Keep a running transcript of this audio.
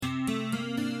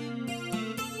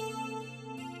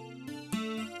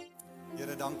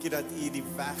dankie dat U die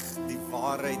weg, die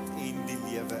waarheid en die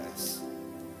lewe is.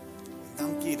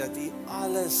 Dankie dat U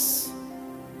alles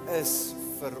is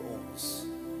vir ons.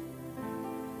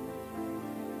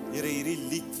 Here, hierdie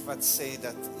lied wat sê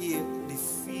dat U die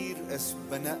vuur is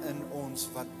binne in ons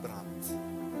wat brand.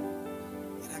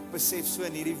 En ek besef so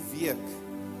in hierdie week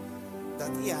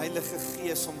dat U Heilige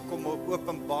Gees hom kom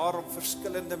openbaar op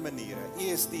verskillende maniere. U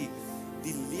is die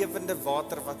lewende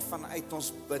water wat vanuit ons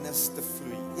binneste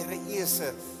vloei. Here, U is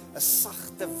 'n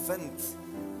sagte wind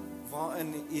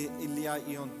waarin Elia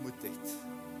U ontmoet het.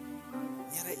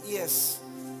 Here, U is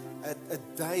 'n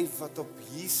duif wat op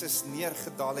Jesus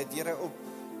neergedaal het. Here,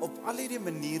 op al hierdie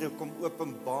maniere kom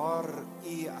openbaar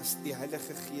U as die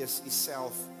Heilige Gees U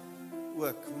self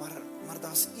ook. Maar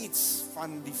daar's iets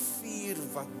van die vuur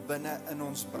wat binne in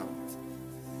ons brand.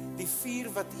 Die vuur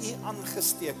wat U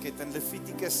aangesteek het in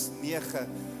Levitikus 9,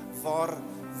 waar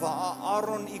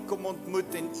Aaron U kom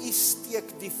ontmoet en U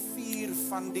steek die vuur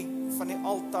van die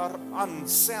altaar aan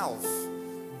self,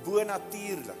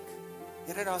 bonatuurlik.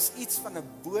 Here, daar's iets van 'n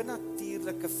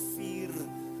bonatuurlike vuur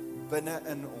binne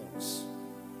in ons,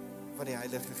 wat die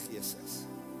Heilige Gees is.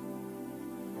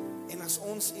 En as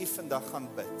ons U vandag gaan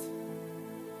bid,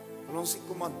 wil ons U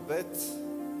kom aanbid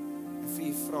en vir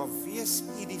U vra, wees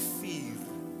U die vuur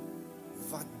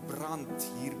wat brand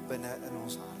hier binne in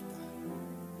ons harte.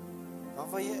 Daar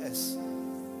waar jy is,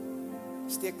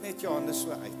 steek net jou hande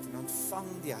so uit en ontvang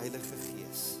die Heilige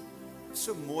Gees.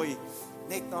 So mooi,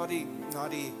 net na die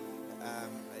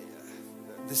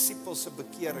disippels se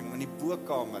bekering in die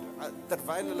bokkamer,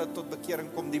 terwyl hulle tot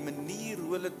bekering kom, die manier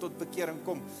hoe hulle tot bekering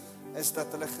kom, is dat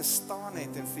hulle gestaan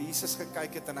het en vir Jesus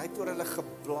gekyk het en hy het oor hulle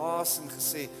geblaas en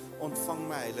gesê, ontvang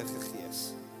my Heilige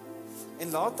Gees.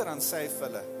 En later dan sê hy vir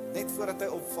hulle, net voordat hy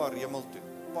opvaar hemel toe,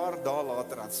 paar dae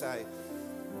later dan sê hy,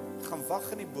 gaan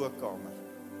wag in die bokkamer,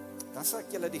 dan sal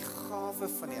ek julle die gawe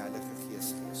van die Heilige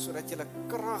Gees gee, sodat julle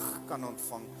krag kan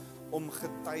ontvang om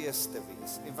getuies te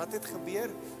wees. En wat het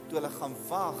gebeur? Toe hulle gaan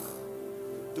wag,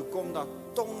 toe kom daar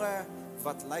tonge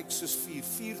wat lyk soos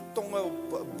vier tonge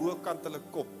op bokant hulle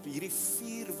kop, hierdie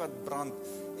vuur wat brand,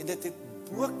 en dit het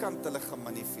bokant hulle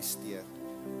gemanifesteer,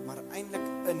 maar eintlik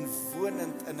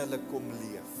inwonend in hulle kom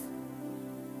leef.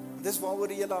 En dis waaroor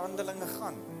die hele Handelinge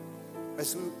gaan,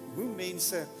 is hoe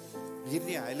mense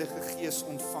hierdie Heilige Gees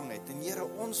ontvang het, en Here,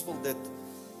 ons wil dit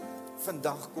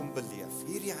vandag kom beleef,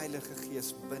 hierdie Heilige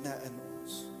Gees binne in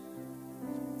ons,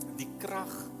 die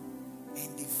krag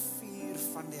en die vuur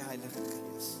van die Heilige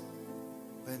Gees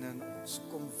binne in ons,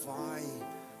 kom waai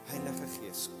Heilige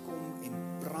Gees, kom en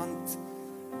brand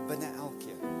binne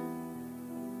elkeen.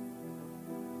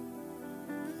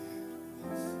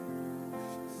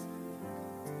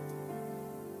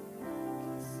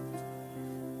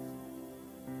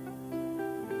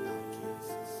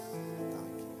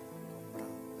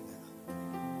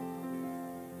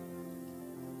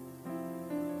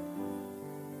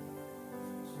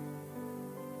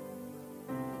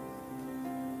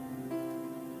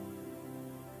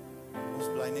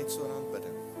 Bly net so in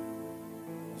aanbidding.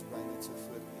 Ons bly net so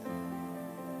voor die Here.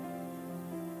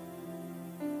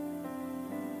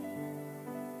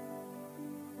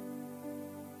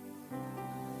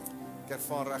 Ek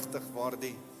ervaar regtig waar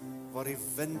die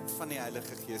wind van die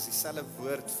Heilige Gees, dieselfde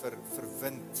woord vir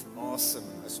wind, asem,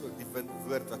 is ook die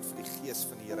woord wat vir die Gees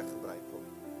van die Here gebruik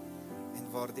word. En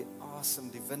waar die asem,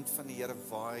 die wind van die Here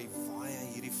waai hy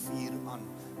hierdie vuur aan,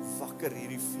 wakker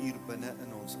hierdie vuur binne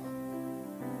in ons aan.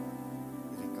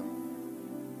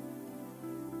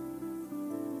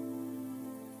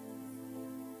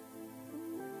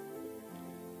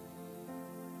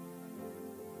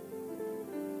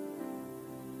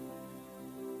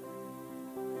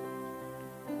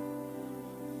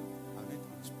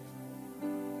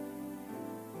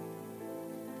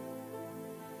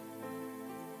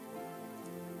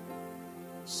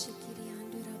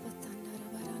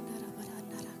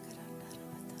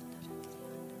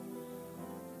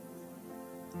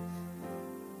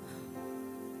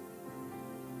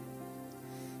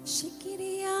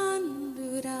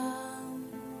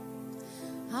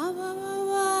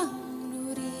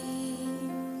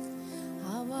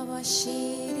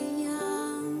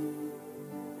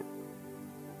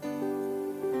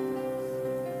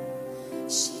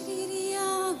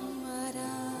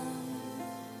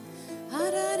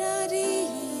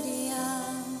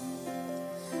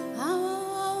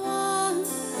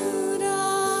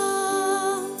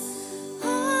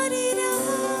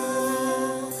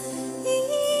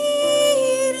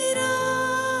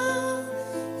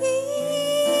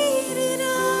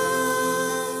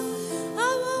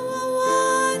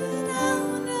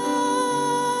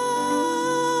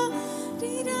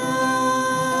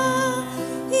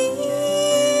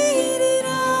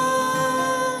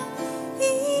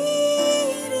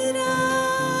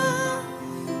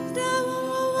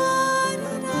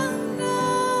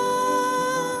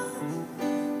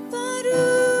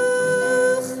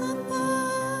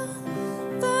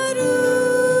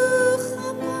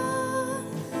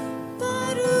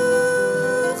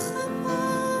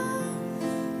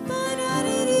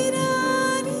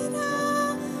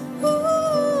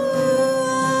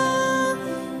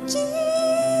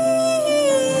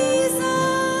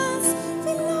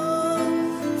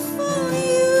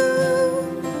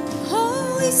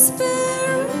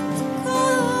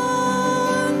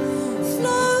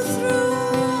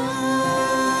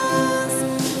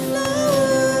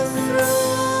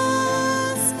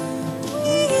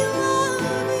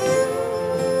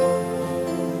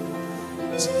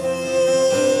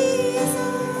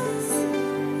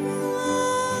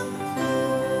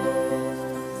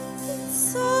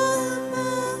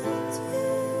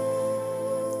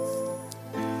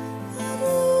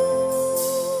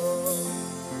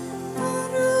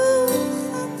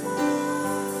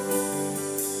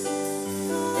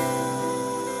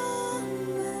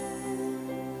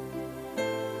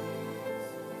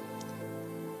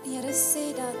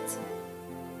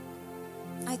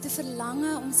 het 'n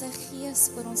verlange om sy gees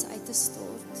oor ons uit te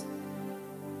stort.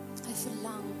 Hy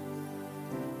verlang.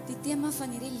 Die tema van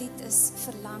hierdie lied is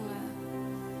verlange.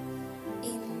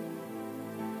 En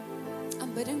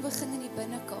aanbidding begin in die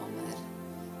binnekamer.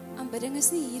 Aanbidding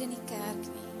is nie hier in die kerk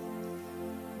nie.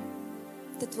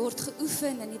 Dit word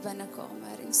geoefen in die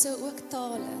binnekamer. En so ook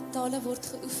tale. Tale word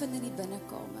geoefen in die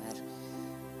binnekamer.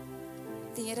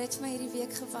 Die Here het vir my hierdie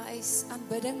week gewys,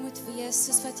 aanbidding moet wees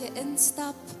soos wat jy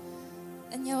instap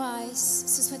in jou huis,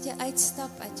 soos wat jy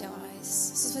uitstap uit jou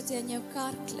huis, soos wat jy in jou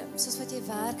kar klim, soos wat jy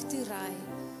werk toe ry.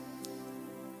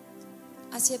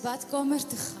 As jy badkamer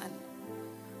toe gaan,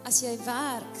 as jy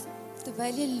werk,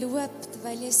 terwyl jy loop,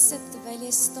 terwyl jy sit, terwyl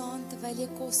jy staan, terwyl jy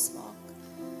kos maak,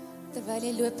 terwyl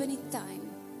jy loop in die tuin,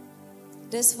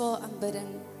 dis waar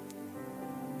aanbidding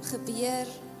gebeur,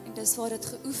 en dis waar dit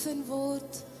geoefen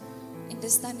word, en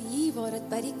dis dan hier waar dit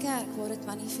by die kerk, waar dit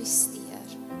manifesteer.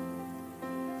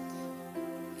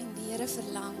 En die Here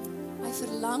verlang, hy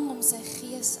verlang om sy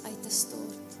gees uit te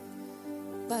stort.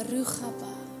 Baruch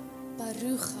haba,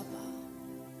 Baruch haba,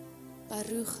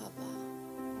 Baruch haba.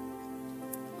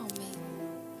 Amen.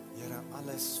 Here,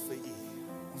 alles vir U.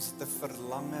 Ons het 'n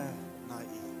verlange na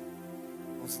U.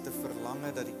 Ons het 'n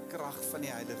verlange dat die krag van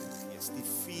die Heilige Gees, die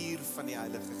vuur van die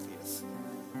Heilige Gees,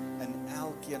 in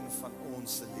elkeen van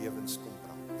ons se lewens kom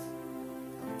brand.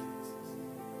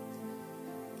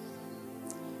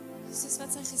 Soos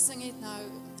wat sy gesing het nou,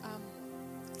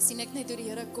 sien ek net hoe die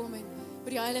Here kom en hoe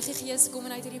die Heilige Gees kom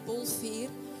en uit hierdie bol vuur,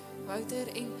 Wouter,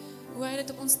 en hoe hy dit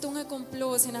op ons tonge kom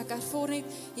plaas, en ek ervaar net,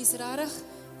 hier's regtig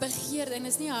begeerte, en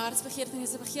is nie 'n hartsbegeerte nie,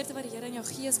 is 'n begeerte wat die Here in jou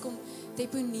gees kom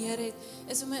deponeer het,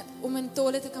 is om in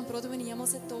tale te kan praat, om in die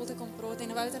hemelse taal te kan praat,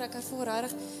 en Wouter, ek ervaar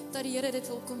regtig dat die Here dit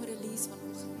wil kom release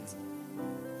vanoggend.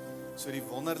 So die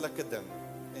wonderlike ding,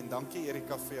 en dankie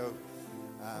Erika vir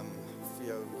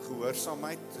jou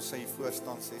gehoorsaamheid, toe sy voor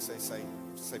staan, sê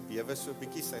sy bewe so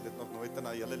bietjie, sy het dit nog nooit in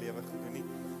haar hele lewe gedoen nie,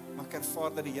 maar ek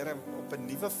ervaar dat die Here op 'n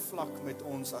nuwe vlak met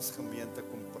ons as gemeente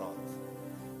kom praat.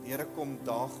 Die Here kom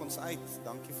daag ons uit,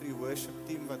 dankie vir die worship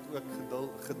team wat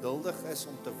ook geduldig is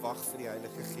om te wag vir die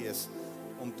Heilige Gees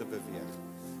om te beweeg.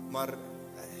 Maar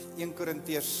 1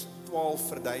 Korintiërs 12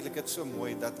 verduidelik dit so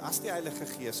mooi, dat as die Heilige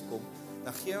Gees kom,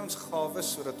 dan gee ons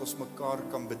gawes sodat ons mekaar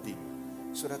kan bedien,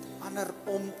 sodat ander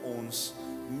om ons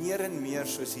meer en meer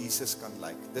soos Jesus kan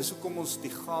lyk. Dis hoekom ons die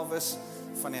gawes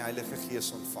van die Heilige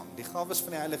Gees ontvang. Die gawes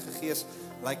van die Heilige Gees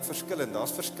lyk verskillend.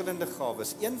 Daar's verskillende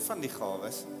gawes. Een van die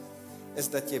gawes is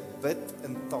dat jy bid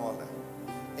in tale.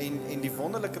 En die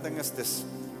wonderlike ding is dis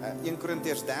 1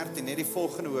 Korintiërs 13, net die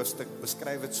volgende hoofstuk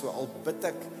beskryf dit so, al bid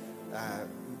ek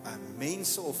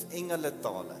mense of engele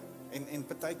tale. En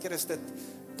partykeer is dit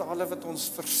tale wat ons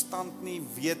verstand nie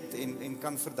weet en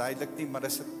kan verduidelik nie, maar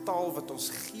dis 'n taal wat ons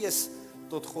gees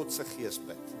tot God se gees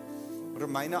bid.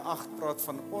 Romeine 8 praat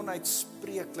van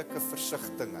onuitspreeklike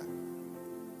versigtinge.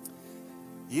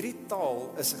 Hierdie taal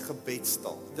is 'n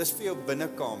gebedstaal. Dis vir jou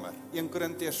binnekamer. 1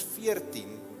 Korintiërs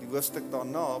 14, die hoofstuk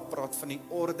daarna, praat van die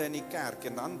orde in die kerk,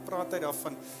 en dan praat hy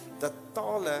daarvan dat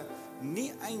tale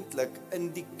nie eintlik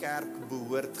in die kerk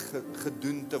behoort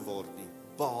gedoen te word nie,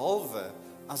 behalwe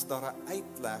as daar 'n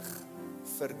uitleg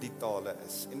vir die tale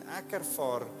is. En ek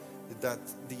ervaar dat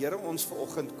die Here ons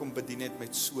vanoggend kom bedien het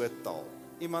met so 'n taal.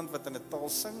 Iemand wat in 'n taal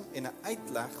sing en 'n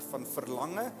uitleg van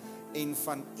verlange en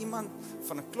van iemand,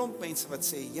 van 'n klomp mense wat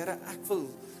sê, Here, ek wil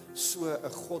so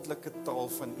 'n goddelike taal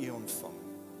van U ontvang.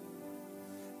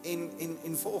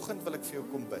 En vanoggend wil ek vir jou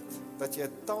kom bid, dat jy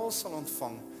 'n taal sal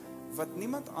ontvang wat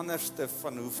niemand anderste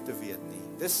van hoef te weet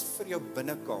nie. Dis vir jou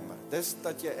binnekamer. Dis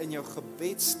dat jy in jou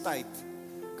gebedstyd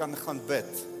kan gaan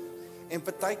bid. En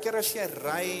partykeer as jy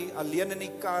ry alleen in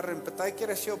die kar, en partykeer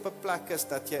as jy op 'n plek is,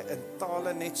 dat jy in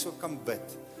tale net so kan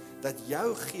bid, dat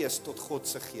jou gees tot God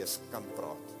se gees kan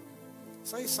praat.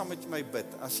 Sal jy saam met my bid,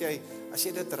 as jy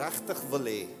dit regtig wil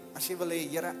hê, as jy wil hê,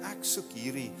 Here, ek soek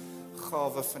hierdie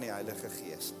gawe van die Heilige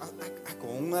Gees. Ek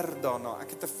honger daarna,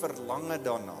 ek het 'n verlange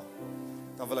daarna.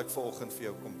 Dan wil ek vanoggend vir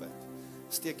jou kom bid.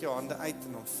 Steek jou hande uit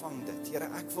en ontvang dit. Here,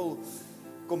 ek wil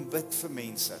kom bid vir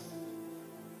mense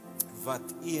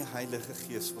wat U Heilige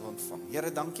Gees wil ontvang.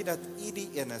 Here, dankie dat U die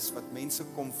een is wat mense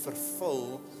kom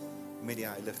vervul met die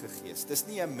Heilige Gees. Dis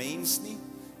nie 'n mens nie.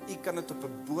 U kan dit op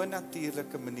 'n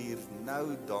bonatuurlike manier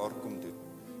nou daar kom doen.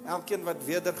 Elkeen wat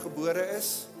wedergebore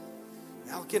is,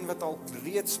 elkeen wat al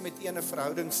reeds met U 'n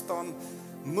verhouding staan,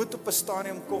 moet op 'n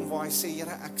stadium kom waar hy sê,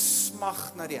 Here, ek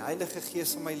smag na die Heilige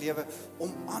Gees in my lewe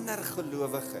om ander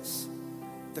gelowiges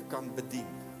te kan bedien.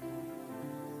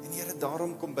 En Here,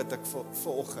 daarom kom bid ek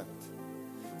vanoggend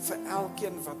vir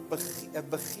elkeen wat 'n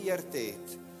begeerte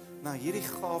het na hierdie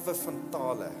gawe van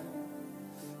tale,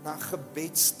 na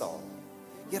gebedstaal.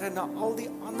 Here, na al die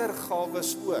ander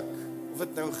gawes ook, of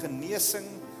dit nou genesing,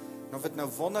 of dit nou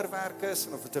wonderwerk is,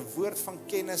 of dit 'n woord van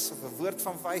kennis, of 'n woord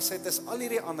van wysheid is, al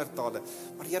hierdie ander tale,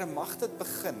 maar Here, mag dit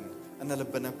begin in hulle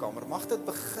binnekamer, mag dit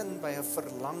begin by 'n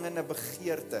verlangende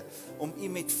begeerte, om U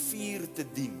met vuur te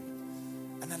dien,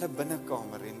 in hulle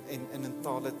binnekamer, en in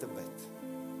tale te bid.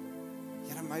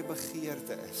 Here, my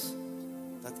begeerte is,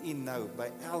 dat U nou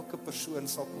by elke persoon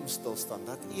sal kom stilstaan,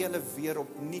 dat U hulle weer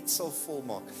opnuut sal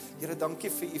volmaak. Here,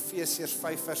 dankie vir Efesiërs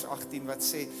 5 vers 18 wat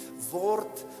sê,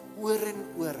 word oor en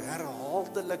oor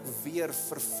herhaaldelik weer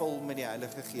vervul met die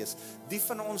Heilige Gees. Die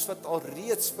van ons wat al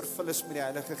reeds vervul is met die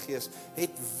Heilige Gees,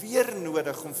 het weer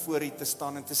nodig om voor U te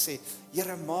staan en te sê,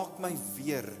 Here, maak my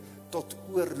weer tot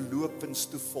oorlopends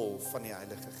toe vol van die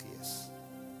Heilige Gees.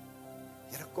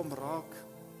 Here, kom raak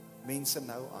mense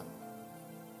nou aan.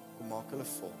 Kom maak hulle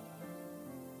vol.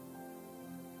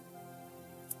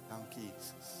 Dankie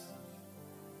Jesus.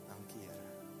 Dankie Here.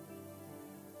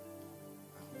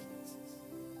 Dankie Jesus.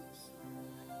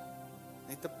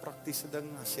 Net 'n praktiese ding,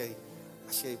 as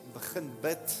jy begin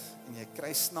bid en jy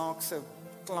kry snaakse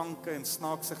klanke en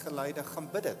snaakse geluide, gaan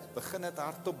bid dit. Begin dit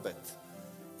hardop bid.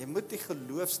 Jy moet die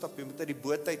geloof stap, jy moet uit die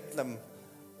boot uit klim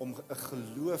om 'n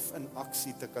geloof in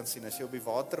aksie te kan sien. As jy op die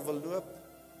water wil loop,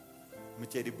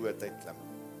 moet jy die boot uit klim.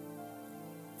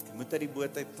 Jy moet uit die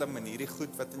boot uit klim en hierdie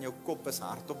goed wat in jou kop is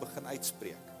hardop begin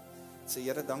uitspreek. Sê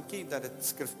Here, dankie dat dit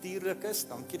skriftuurlik is,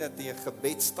 dankie dat jy 'n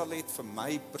gebedstal het vir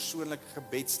my persoonlike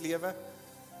gebedslewe.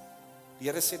 Die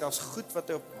Here sê daar's goed wat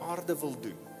hy op aarde wil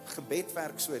doen. Gebed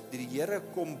werk so, die Here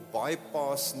kom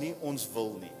bypass nie ons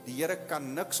wil nie. Die Here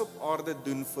kan niks op aarde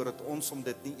doen voordat ons hom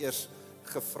dit nie eers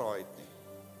gevra het nie.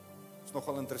 Is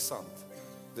nogal interessant.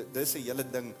 Dis 'n hele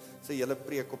ding, 'n hele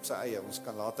preek op sy eie, ons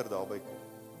kan later daarby kom.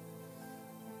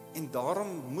 En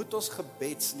daarom moet ons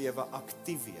gebedslewe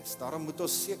aktief wees. Daarom moet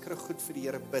ons sekere goed vir die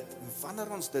Here bid. En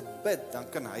wanneer ons dit bid, dan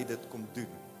kan hy dit kom doen.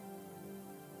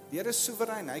 Die Here is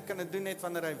soewerein, hy kan dit doen net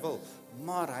wanneer hy wil.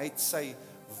 Maar hy het sy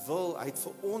wil, hy het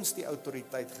vir ons die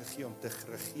autoriteit gegee om te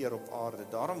regeer op aarde.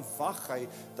 Daarom wag hy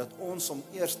dat ons hom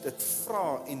eers dit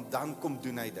vra en dan kom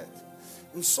doen hy dit.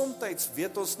 En soms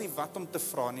weet ons nie wat om te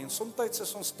vra nie. En soms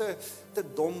is ons te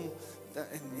dom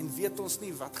en weet ons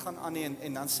nie wat gaan aan nie.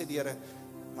 En dan sê die Here,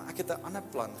 maar ek het 'n ander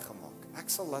plan gemaak. Ek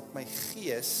sal laat my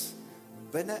gees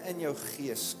binne in jou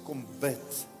gees kom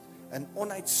bid in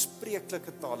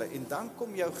onuitspreeklike tale, en dan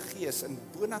kom jou gees in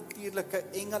bonatuurlike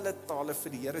engele tale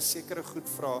vir die Here sekere goed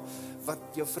vra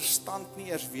wat jou verstand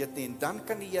nie eers weet nie, en dan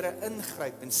kan die Here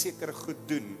ingryp en sekere goed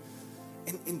doen.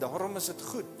 En daarom is dit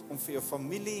goed om vir jou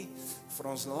familie, vir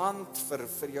ons land,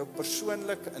 vir jou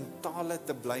persoonlik in tale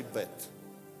te bly bid.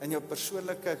 In jou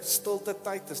persoonlike stilte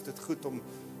tyd is dit goed om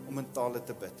in tale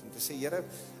te bid en te sê, Here,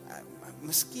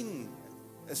 miskien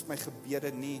is my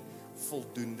gebede nie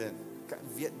voldoende.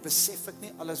 Besef ek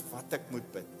nie alles wat ek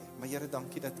moet bid nie. Maar Here,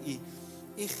 dankie dat U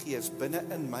Gees binne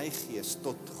in my gees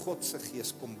tot God se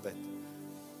gees kom bid.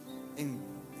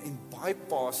 En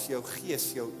bypass jou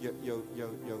gees,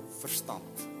 jou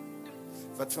verstand.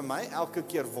 Wat vir my elke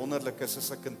keer wonderlik is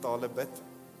as ek in tale bid,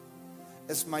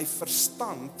 is my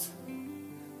verstand,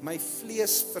 my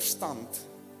vleesverstand,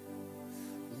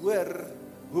 hoor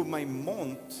hoe my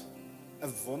mond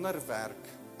 'n wonderwerk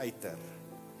uiter.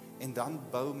 En dan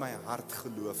bou my hart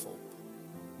geloof op.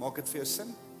 Maak dit vir jou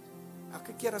sin?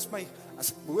 Elke keer as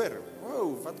ek hoor,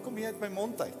 wow, wat kom hier uit my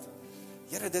mond uit?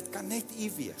 Here, dit kan net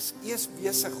U wees. U is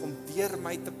besig om deur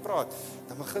my te praat.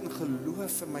 Dan begin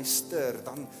geloof in my stuur.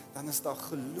 Dan is daar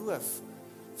geloof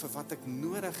vir wat ek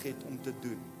nodig het om te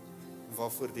doen.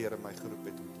 Waarvoor die Here my geroep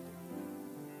het om te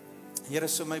doen. Here,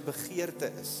 so my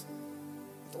begeerte is,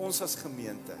 dat ons as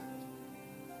gemeente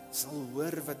sal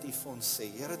hoor wat U vir ons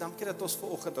sê. Here, dankie dat ons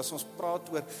vanoggend, as ons praat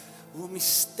oor hoe om die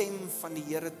stem van die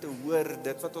Here te hoor,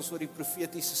 dit wat ons oor die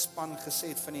profetiese span gesê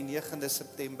het van die 9de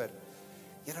September.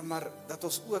 Here, maar dat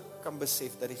ons ook kan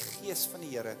besef dat die Gees van die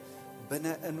Here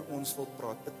binne in ons wil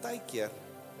praat. Partykeer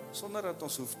sonder dat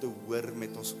ons hoef te hoor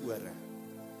met ons ore.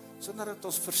 Sonder dat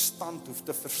ons verstand hoef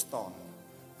te verstaan,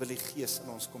 wil die Gees in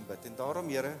ons kom bid. En daarom,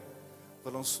 Here,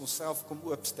 wil ons onsself kom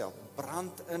oopstel.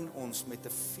 Brand in ons met 'n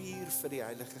vuur vir die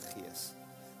Heilige Gees.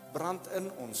 Brand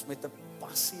in ons met 'n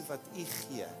passie wat U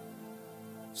gee,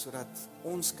 sodat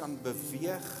ons kan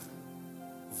beweeg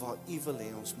waar U wil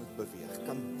hê ons moet beweeg.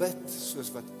 Kan bid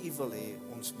soos wat U wil hê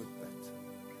ons moet bid.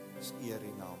 Dis eer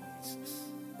U naam, Jesus.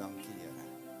 Dankie, Here.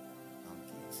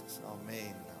 Dankie, Jesus.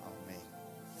 Amen. Amen.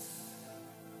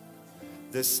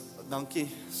 Dis dankie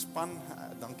span,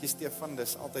 dankie Stefan,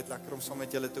 dis altyd lekker om saam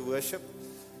met julle te worship.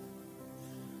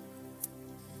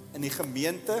 In die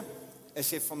gemeente is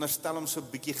jy veronderstel om so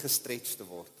 'n bietjie gestretch te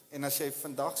word. En as jy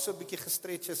vandag so 'n bietjie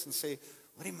gestretch is en sê,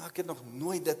 hoorie, maar ek het nog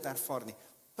nooit dit ervaar nie.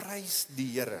 Prys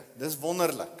die Here, dis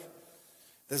wonderlik.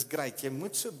 Dis great, jy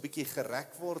moet so 'n bietjie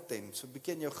gerek word en so 'n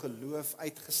bietjie in jou geloof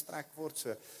uitgestrek word,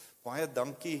 so baie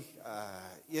dankie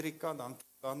Erika, dankie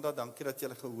Kanda, dankie dat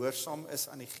julle gehoorsaam is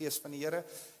aan die Gees van die Here,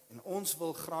 en ons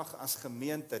wil graag as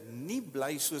gemeente nie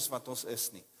bly soos wat ons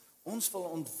is nie. Ons wil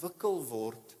ontwikkel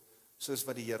word soos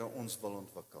wat die Here ons wil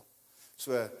ontwikkel.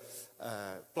 So,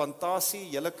 plantasie,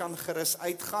 julle kan gerus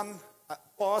uitgaan,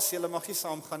 Paas, julle mag nie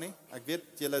saam gaan nie, ek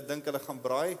weet, julle dink hulle gaan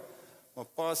braai, maar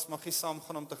Paas mag nie saam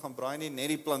gaan om te gaan braai nie, net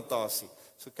die plantasie.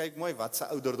 So kyk mooi, wat se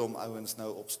ouderdom ouens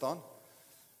nou opstaan.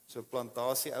 So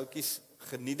plantasie, oukies,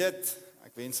 geniet dit,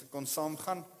 ek wens ek kon saam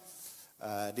gaan.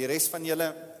 Die res van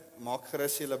julle, maak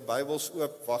gerus julle Bybels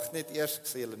oop, wag net eers, ek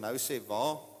sê julle nou sê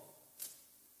waar.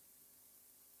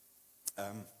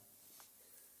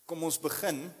 Kom ons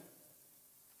begin.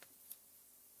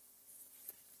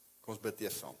 Kom ons bid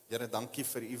eers saam. Here, dankie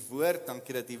vir u woord,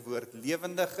 dankie dat u woord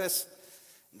lewendig is,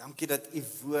 en dankie dat u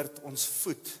woord ons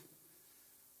voed.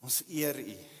 Ons eer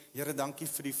u. Here, dankie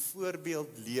vir die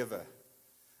voorbeeld lewe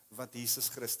wat Jesus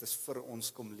Christus vir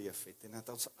ons kom leef het, en dat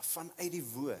ons vanuit die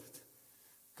woord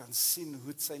kan sien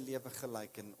hoe sy lewe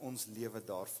gelyk en ons lewe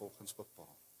daarvolgens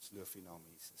bepaal. Ons loof u naam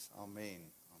Jesus.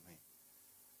 Amen. Amen.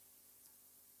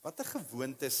 Wat 'n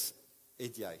gewoontes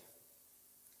het jy?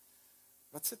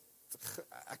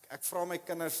 Ek vra my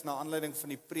kinders na aanleiding van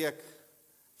die preek,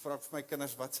 vra ek vir my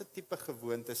kinders, wat se tipe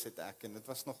gewoontes het ek? En dit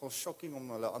was nogal shocking om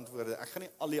hulle antwoorde. Ek gaan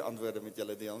nie al die antwoorde met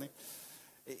julle deel nie.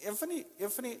 Een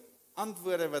van die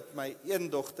antwoorde wat my een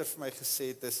dogter vir my gesê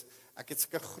het is, ek het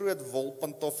sulke groot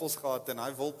wolpantoffels gehad, en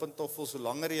daai wolpantoffels, hoe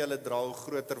langer jy hulle dra, hoe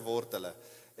groter word hulle.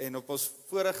 En op ons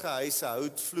vorige huise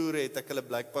houtvloere het ek hulle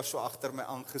blykbaar so agter my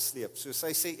aangesleep. So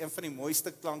sy sê, een van die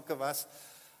mooiste klanke was,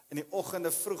 in die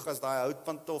oggende vroeg, as daai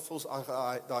houtpantoffels,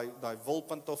 daai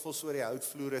wolpantoffels oor die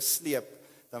houtvloere sleep,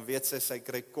 dan weet sy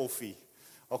kry koffie.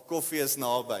 Al koffie is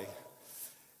naby.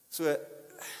 So,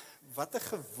 wat 'n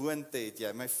gewoonte het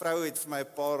jy? My vrou het vir my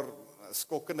 'n paar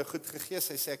skokkende goed gegee.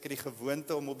 Sy sê ek het die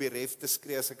gewoonte om op die ref te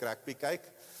skree as ek rugby kyk.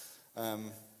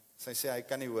 Sy sê hy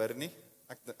kan nie hoor nie.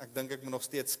 Ek dink ek moet nog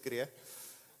steeds skree.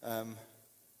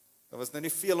 Daar was nou nie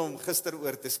veel om gister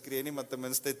oor te skree nie, maar ten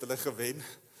minste het hulle gewen.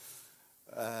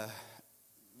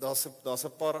 Daar's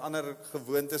 'n paar ander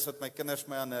gewoontes wat my kinders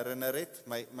my aan herinner het.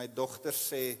 My dogter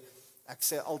sê, ek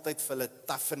sê altyd vir hulle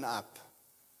toughen up.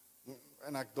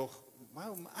 En ek dog,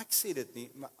 maar ek sê dit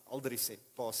nie, maar Aldrie sê,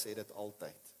 pa sê dit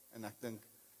altyd. En ek dink,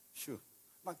 sjoe,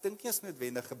 maar ek dink nie is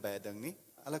noodwendig 'n bad ding nie.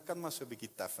 Hulle kan maar so 'n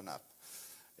bietjie toughen up.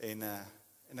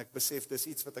 En ek besef dis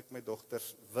iets wat ek my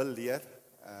dogters wil leer.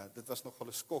 Dit was nogal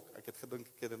 'n skok. Ek het gedink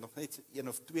ek het dit nog net 1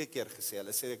 of 2 keer gesê.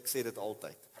 Hulle sê ek sê dit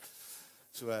altyd.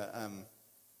 So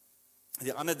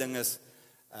die ander ding is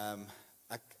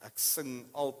ek sing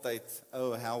altyd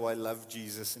Oh how I love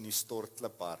Jesus in die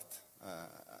stortklip hart.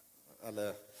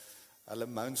 Hulle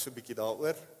moan so 'n bietjie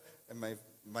daaroor, en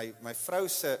my vrou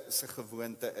se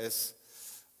gewoonte is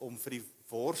om vir die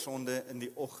worshonde in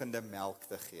die oggende melk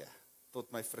te gee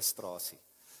tot my frustrasie.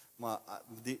 Maar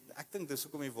ek dink dis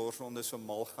hoekom die worshonde so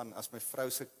mal gaan as my vrou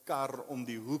se kar om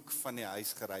die hoek van die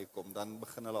huis gery kom, dan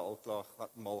begin hulle al klaar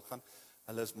mal gaan.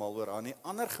 Hulle is mal oor haar. Die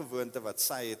ander gewoonte wat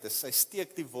sy het, is sy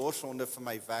steek die worshonde vir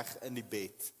my weg in die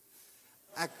bed.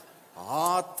 Ek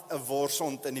haat 'n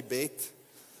worshond in die bed.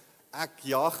 Ek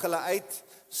jaag hulle uit,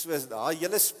 soos daai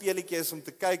hele speletjie is om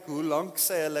te kyk hoe lank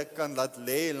sy hulle kan laat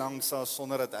lê langs haar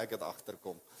sonder dat ek dit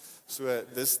agterkom. So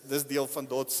dis deel van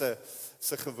Dot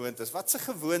se gewoontes. Wat se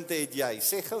gewoonte het jy?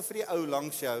 Sê gou vir die ou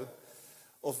langs jou,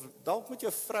 of dalk moet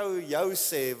jou vrou jou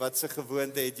sê wat se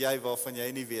gewoonte het jy waarvan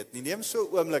jy nie weet nie. Neem so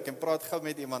 'n oomblik en praat gou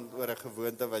met iemand oor 'n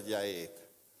gewoonte wat jy het.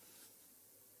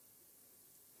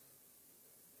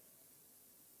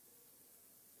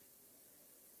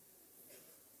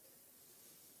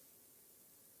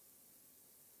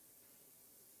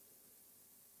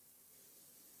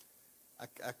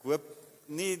 Ek hoop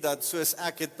nie dat soos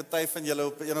ek het party van julle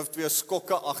op 1 of 2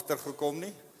 skokke agtergekom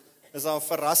nie. Is daar 'n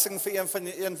verrassing vir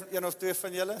een of 2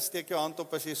 van julle? Steek jou hand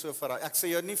op as jy so verras. Ek sê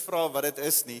jou nie vra wat dit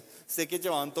is nie. Steek net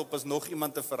jou hand op as nog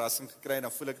iemand 'n verrassing gekry en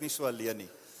dan voel ek nie so alleen nie.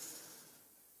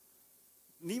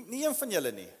 Nie een van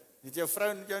julle nie. Het jou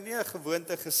vrou jou nie 'n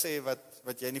gewoonte gesê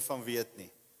wat jy nie van weet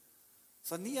nie? Is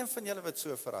daar nie een van julle wat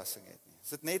so 'n verrassing het nie? Is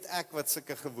dit net ek wat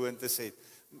sulke gewoontes het?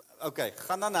 Okay,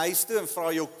 gaan dan huis toe en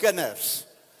vra jou kinders.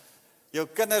 Jou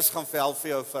kinders gaan help vir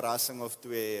jou 'n verrassing of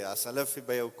 2 as hulle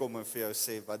by jou kom en vir jou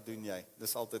sê, wat doen jy?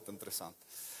 Dis altyd interessant.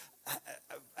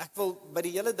 Ek wil by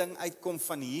die hele ding uitkom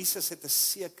van Jesus het 'n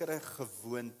sekere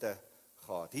gewoonte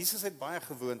gehad. Jesus het baie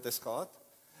gewoontes gehad,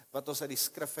 wat ons uit die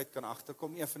skrif uit kan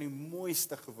agterkom, een van die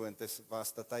mooiste gewoontes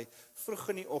was dat hy vroeg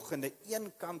in die oggende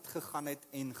een kant gegaan het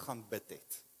en gaan bid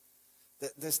het.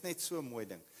 Dis net so 'n mooi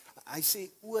ding. Hy sê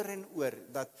oor en oor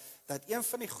dat een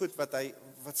van die goed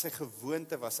wat sy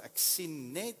gewoonte was, ek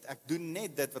doen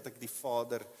net dit wat ek die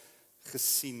Vader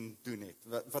gesien doen het.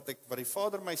 Wat die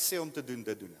Vader my sê om te doen,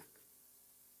 dit doen ek.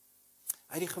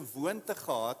 Hy het die gewoonte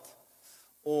gehad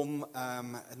om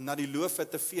na die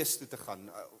Loofhuttefees toe te gaan.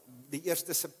 Die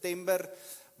 1 September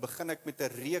begin ek met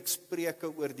 'n reeks preke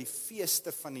oor die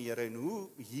feeste van die Here en hoe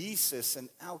Jesus in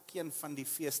elkeen van die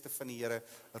feeste van die Here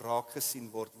raak gesien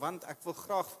word. Want ek wil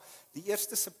graag die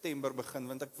 1 September begin,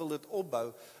 want ek wil dit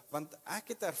opbou, want ek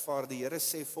het ervaar die Here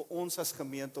sê vir ons as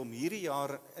gemeente om hierdie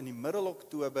jaar in die middel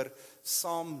Oktober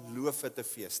saam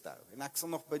Loofhuttefees te hou. En ek sal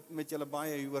nog met julle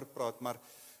baie hieroor praat,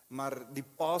 maar die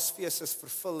Paasfees is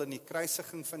vervul in die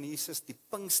kruisiging van Jesus, die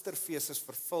Pinksterfees is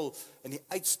vervul in die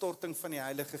uitstorting van die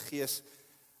Heilige Gees,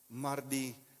 maar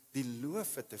die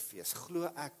Loofhuttefees, glo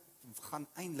ek, gaan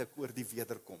eintlik oor die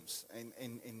wederkoms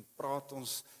en praat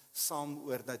ons saam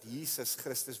oor dat Jesus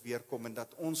Christus weerkom en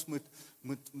dat ons moet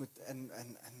in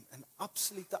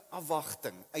absolute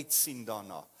afwagting uitsien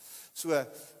daarna. So,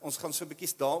 ons gaan so 'n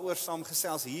bietjie daaroor saam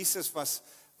gesels. Jesus was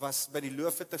by die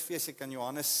Loofhuttefees, jy kan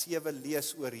Johannes 7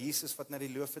 lees oor Jesus wat na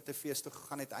die Loofhuttefees toe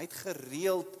gegaan het. Hy het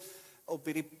gereeld op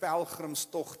hierdie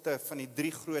pelgrimstogte van die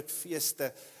 3 groot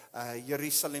feeste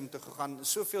Jerusalem toe gegaan,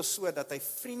 soveel so dat hy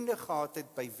vriende gehad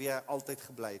het by wie hy altyd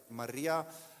gebly het. Maria,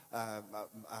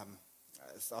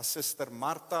 haar suster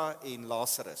Martha en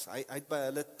Lazarus. Hy het by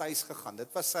hulle tuis gegaan.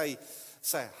 Dit was sy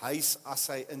huis as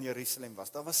hy in Jerusalem was.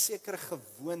 Daar was sekere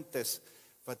gewoontes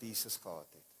wat Jesus gehad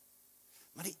het.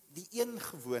 Maar die een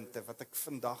gewoonte wat ek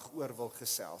vandag oor wil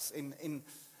gesels, en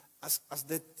as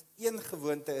dit een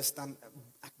gewoonte is, dan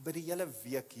ek bid die hele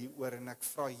week hieroor en ek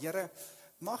vra, Here,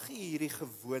 mag U hierdie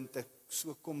gewoonte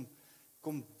so kom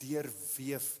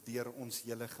deurweef deur ons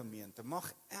hele gemeente.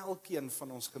 Mag elkeen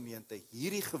van ons gemeente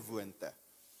hierdie gewoonte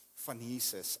van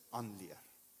Jesus aanleer.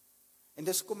 En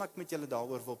dis kom ek met julle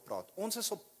daaroor wil praat. Ons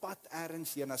is op pad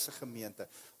ergens heen as 'n gemeente.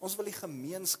 Ons wil die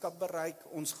gemeenskap bereik.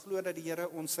 Ons glo dat die Here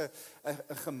ons 'n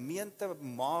gemeente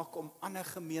maak om ander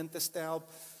gemeentes te help.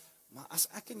 Maar as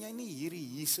ek en jy nie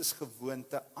hierdie Jesus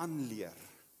gewoonte aanleer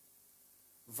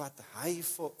wat hy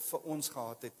vir ons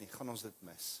gehad het nie, gaan ons dit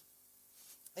mis.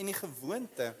 En die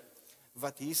gewoonte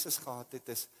wat Jesus gehad het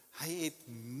is, hy het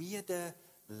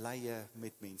medelee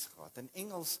met mense gehad. In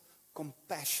Engels,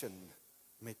 compassion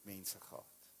met mense gehad.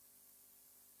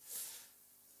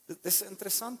 Dit is 'n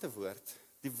interessante woord.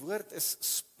 Die woord is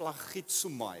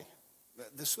splagitsomai.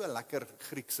 Dit is so 'n lekker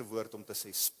Griekse woord om te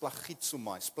sê,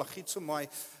 splagitsomai. Splagitsomai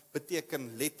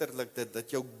beteken letterlik dit, dat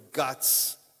jou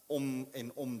guts om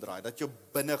en omdraai, dat jou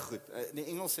binnegoed, in die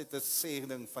Engels het 'n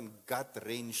sê van gut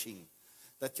wrenching,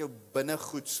 dat jou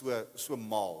binnegoed so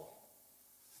maal.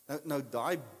 Nou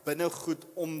daai binnegoed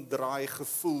omdraai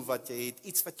gevoel wat jy het,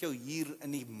 iets wat jou hier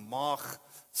in die maag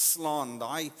slaan,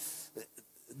 daai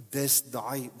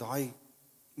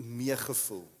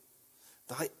meegevoel,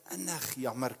 daai innig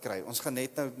jammer kry. Ons gaan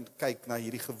net nou kyk na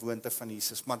hierdie gewoonte van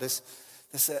Jesus, maar dis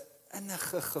 'n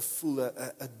innige gevoel,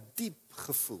 'n diep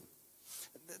gevoel.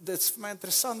 Dit is vir my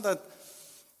interessant dat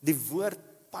die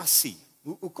woord passie,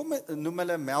 hoekom noem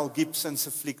hulle Mel Gibson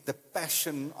se fliek The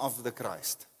Passion of the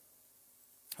Christ?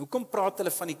 Hoekom praat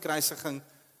hulle van die kruisiging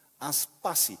as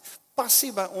passie?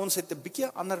 Passie by ons het 'n bietjie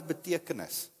ander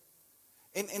betekenis.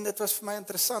 En dit was vir my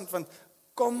interessant, want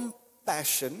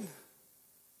compassion,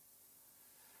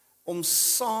 om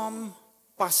saam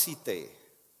passie te hê.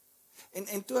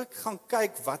 En toe ek gaan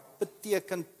kyk, wat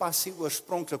beteken passie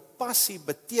oorspronklik? Passie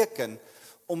beteken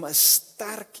om 'n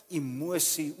sterk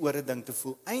emosie oor 'n ding te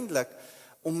voel. Eintlik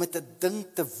om met 'n ding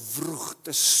te vroeg,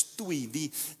 te stoei.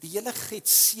 Die hele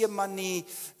Getsemane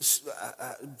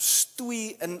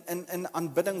stoei in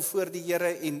aanbidding voor die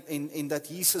Here en dat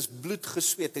Jesus bloed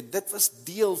gesweet het. Dit was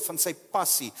deel van sy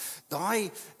passie.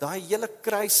 Daai hele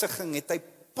kruisiging het hy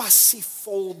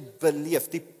passievol beleef.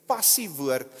 Die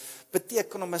passiewoord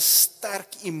beteken om 'n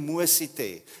sterk emosie te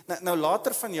hê. Nou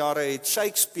later van jare het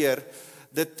Shakespeare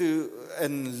dit toe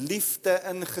in liefde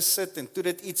ingesit en toe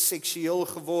dit iets seksueel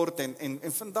geword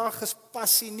en vandag is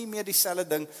passie nie meer dieselfde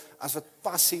ding as wat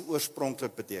passie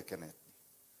oorspronklik beteken het.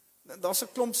 Daar's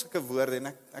 'n klomp sulke woorde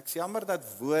en ek's jammer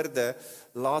dat woorde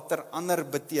later ander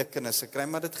betekenisse kry,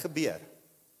 maar dit gebeur.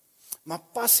 Maar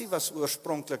passie was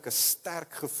oorspronklik 'n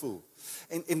sterk gevoel.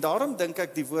 En daarom dink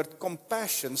ek die woord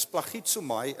compassion,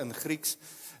 splagitsomai in Grieks,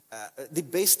 die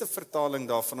beste vertaling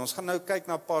daarvan, ons gaan nou kyk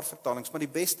na 'n paar vertalings, maar die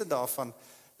beste daarvan,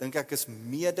 dink ek, is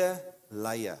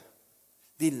medelee.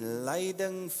 Die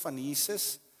lyding van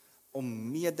Jesus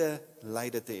om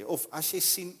medelyde te hê. Of as jy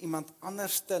sien iemand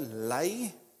anders te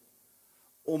ly,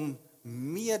 om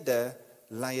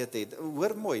medelyde te hê.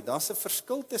 Hoor mooi, daar's 'n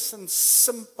verskil tussen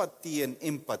simpatie en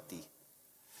empatie.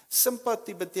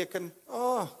 Simpatie beteken,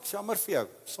 ek's jammer vir jou,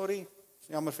 sorry,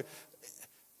 jammer vir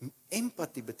jou.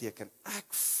 Empatie beteken,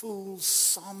 ek voel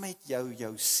saam met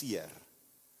jou seer.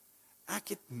 Ek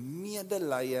het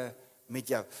medelee met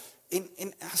jou.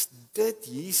 En as dit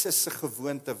Jesus se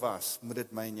gewoonte was, moet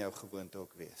dit my en jou gewoonte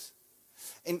ook wees.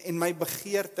 En my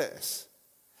begeerte is,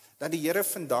 dat die Here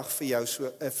vandag vir jou so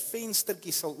 'n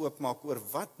venstertjie sal oopmaak oor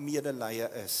wat medelee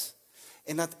is.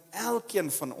 En dat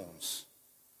elkeen van ons,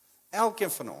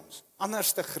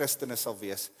 anderste Christene sal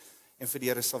wees, en vir die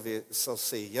Here sal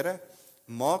sê, Here,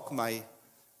 maak my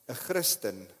 'n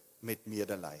Christen met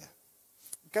medelee.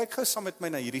 Kyk gou saam met my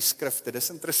na hierdie skrifte, dis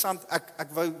interessant, ek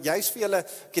wou juist vir julle,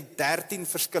 ek het 13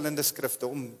 verskillende skrifte,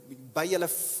 om by julle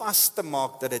vas te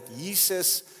maak, dat dit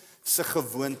Jesus se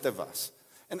gewoonte was.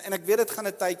 En ek weet dit gaan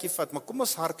 'n tydjie vat, maar kom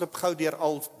ons hardloop gou deur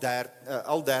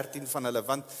al 13 van hulle,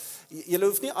 want julle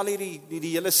hoef nie al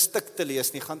die hele stuk te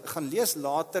lees nie, gaan lees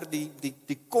later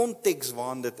die konteks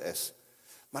waarin dit is.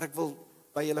 Maar ek wil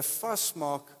by julle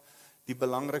vasmaak die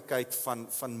belangrikheid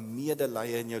van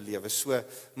medelee in jou lewe. So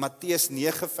Matteus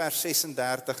 9 vers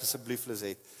 36 asseblief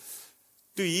Liset.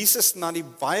 Toe Jesus na die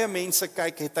baie mense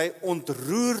kyk, het hy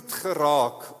ontroerd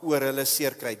geraak oor hulle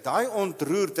seerkry. Daai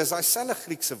ontroerd, dis daai selfe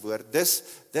Griekse woord,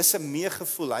 dis 'n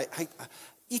meegevoel. Hy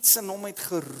iets in hom het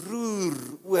geroer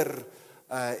oor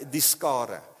die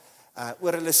skare,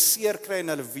 oor hulle seerkry en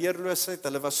hulle weerloosheid.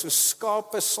 Hulle was so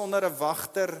skape sonder 'n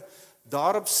wagter.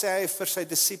 Daarop sê hy vir sy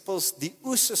disippels, die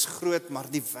oes is groot, maar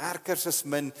die werkers is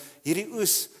min. Hierdie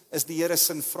oes is die Here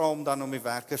se vra om dan om die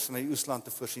werkers in die oesland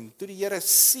te voorsien. Toe die Here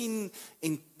sien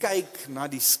en kyk na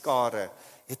die skare,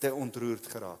 het hy ontroerd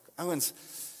geraak. Ouens,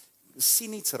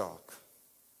 sien iets raak.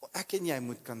 Ek en jy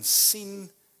moet kan sien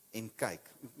en kyk.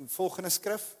 Volgende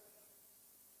skrif.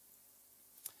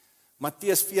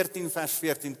 Matteus 14 vers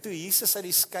 14. Toe Jesus uit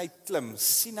die skei klim,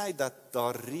 sien hy dat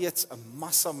daar reeds 'n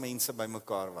massa mense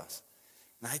bymekaar was.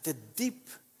 En hy het 'n diep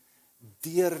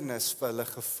deernis vir hulle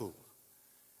gevoel.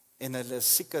 En hulle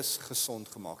siekes gesond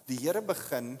gemaak. Die Here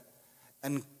begin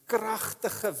in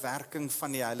kragtige werking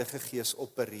van die Heilige Gees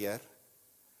opereer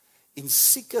en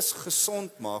siekes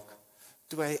gesond maak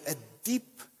toe hy 'n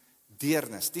diep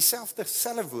deernis,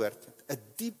 selfde woord, 'n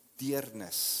diep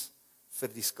deernis vir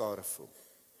die skare voel.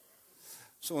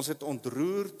 So ons het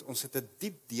ontroerd, ons het 'n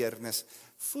diep deernis.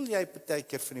 Voel jy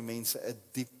partykeer vir die mense 'n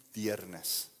diep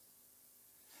deernis?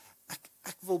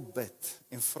 Ek wil bid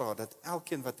en vra dat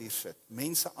elkeen wat hier sit,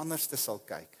 mense anders te sal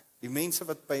kyk. Die mense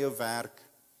wat by jou werk.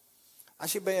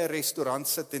 As jy by 'n restaurant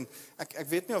sit en ek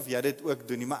weet nie of jy dit ook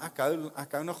doen nie, maar ek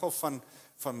hou nogal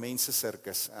van mense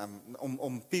sirkus,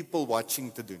 om people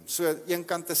watching te doen. So een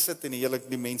kant te sit en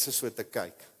die mense so te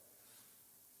kyk.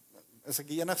 Is ek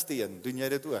die enigste een? Doen jy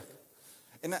dit ook?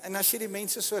 En as jy die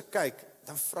mense so kyk,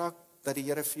 dan vra ek dat die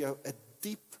Here vir jou 'n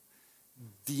diep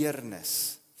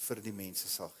deernis vir die mense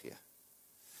sal gee.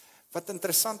 Wat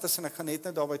interessant is, en ek gaan net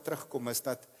nou daarby terugkom, is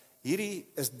dat hierdie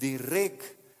is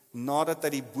direk nadat hy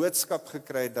die boodskap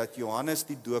gekry het dat Johannes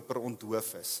die Doper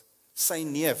onthoof is. Sy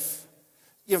neef,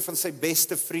 een van sy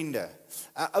beste vriende,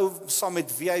 'n ou saam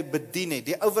met wie hy bedien het,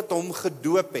 die ou wat hom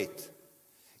gedoop het,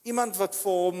 iemand wat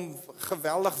vir hom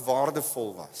geweldig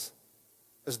waardevol was,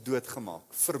 is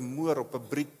doodgemaak, vermoor op 'n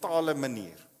brutale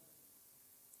manier.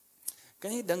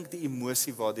 Kan jy dink die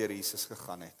emosie waardeur Jesus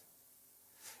gegaan het?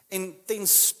 En ten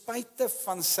spyte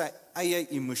van sy eie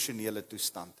emosionele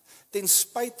toestand, ten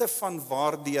spyte van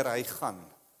waardeur hy gaan,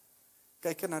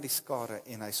 kyk hy na die skare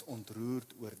en hy's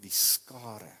ontroerd oor die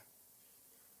skare.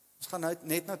 Ons gaan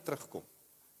net nou terugkom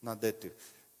na dit toe.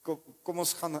 Kom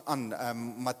ons gaan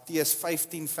aan Matteus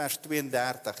 15 vers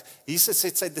 32. Jesus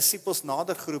het sy disippels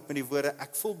nader geroep met die woorde,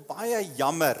 ek voel baie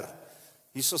jammer.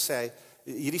 Hierso sê hy,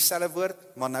 hierdie selfe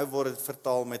woord, maar nou word dit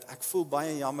vertaal met, ek voel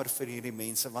baie jammer vir hierdie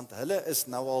mense, want hulle is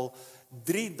nou al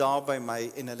 3 dae by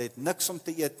my, en hulle het niks om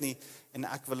te eet nie, en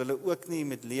ek wil hulle ook nie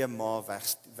met leë maag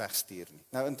wegstuur nie.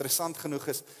 Nou interessant genoeg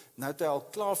is, nou het hy al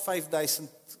klaar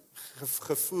 5000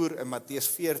 gevoer in Matteus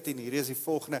 14, hier is die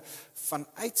volgende,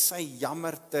 vanuit sy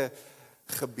jammerte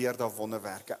gebeur daar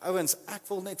wonderwerke. Ouens, ek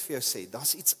wil net vir jou sê,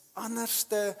 daar's iets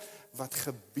anderste wat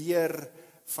gebeur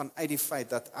vanuit die feit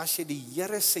dat as jy die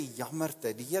Here se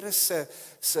jammerte, die Here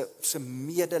se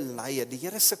medelee, die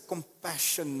Here se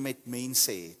compassion met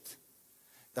mense het,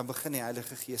 dan begin die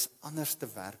Heilige Gees anders te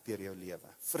werk deur jou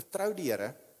lewe. Vertrou die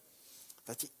Here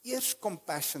dat jy eers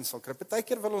compassion sal kry.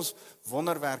 Partykeer wil ons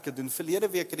wonderwerke doen. Verlede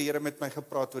week het die Here met my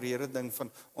gepraat oor hierdie ding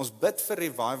van ons bid vir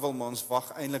revival, maar ons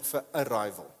wag eintlik vir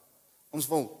arrival. Ons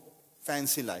wil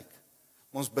fancy lyk.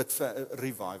 Ons bid vir 'n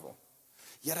revival.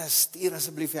 Here, stuur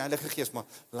asseblief die Heilige Gees, maar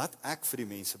laat ek vir die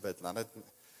mense bid. Laat dit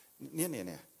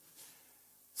nee.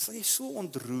 Sal jy so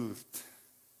ontroerd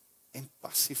en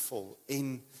passievol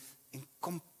en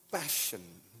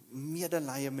compassion,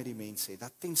 medelee met die mense,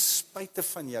 dat ten spyte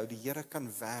van jou die Here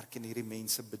kan werk en hierdie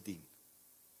mense bedien.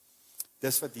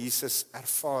 Dis wat Jesus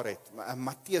ervaar het.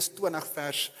 Matteus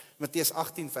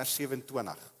 18 vers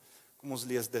 27. Kom ons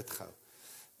lees dit gou.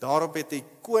 Daarop het die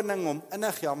koning hom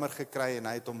innig jammer gekry en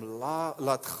hy het hom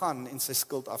laat gaan en sy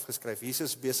skuld afgeskryf.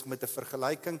 Jesus is besig met 'n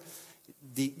vergelyking.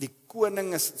 Die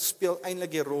koning speel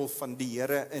eintlik die rol van die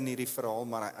Here in hierdie verhaal,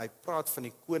 maar hy praat van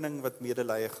die koning wat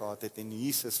medelee gehad het en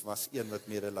Jesus was een wat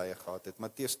medelee gehad het.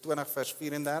 Matteus 20 vers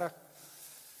 34.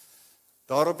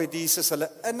 Daarop het Jesus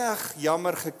hulle innig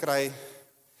jammer gekry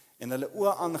en hulle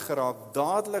oë aangeraak.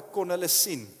 Dadelik kon hulle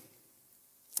sien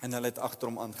en hulle het agter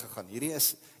hom aangegaan. Hierdie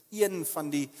is een van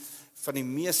die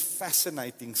mees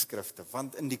fascinating skrifte,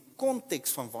 want in die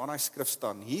konteks van waar hy skrif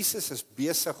staan, Jesus is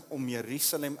besig om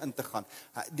Jerusalem in te gaan.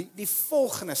 Die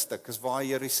volgende stuk is waar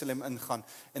Jerusalem ingaan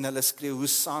en hulle skreeu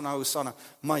Hosanna, Hosanna.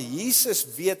 Maar Jesus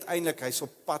weet eintlik hy's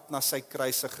op pad na sy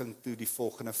kruisiging toe die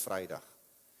volgende Vrydag.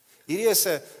 Hierdie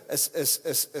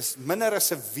is minder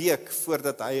as 'n week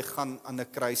voordat hy gaan aan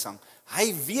 'n kruis hang.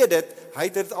 Hy weet dit, hy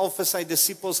het dit al vir sy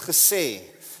disippels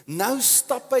gesê. Nou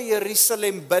stap hy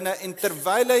Jerusalem binne en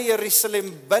terwyl hy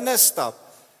Jerusalem binne stap,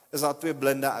 is daar 2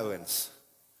 blinde ouens.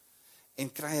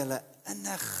 En kry hulle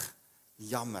innig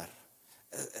jammer.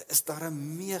 Is daar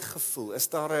 'n meegevoel, is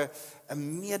daar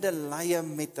 'n medelee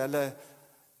met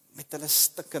hulle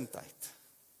stikkendheid.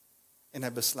 En hy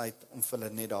besluit om vir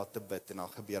hulle net daar te bid en dan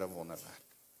gebeur 'n wonderwerk.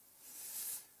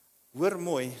 Hoor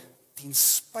mooi, ten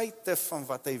spyte van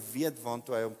wat hy weet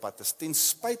waantoe hy op pad is, ten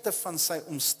spyte van sy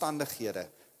omstandighede,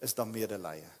 is daar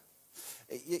medelee.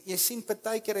 Jy sien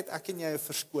partykeer het ek en jy 'n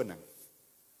verskoning.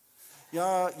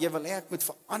 Ja, jy wil ek moet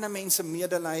vir ander mense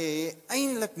medelee hê.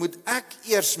 Eintlik moet ek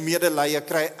eers medelee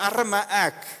kry, arme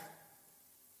ek.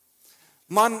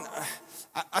 Man,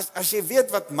 as jy weet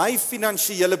wat my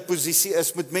finansiële posisie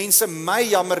is, moet mense my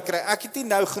jammer kry. Ek het nie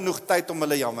nou genoeg tyd om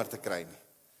hulle jammer te kry nie.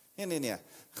 Nee.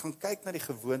 Gaan kyk na die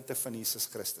gewoonte van Jesus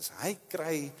Christus. Hy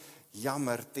kry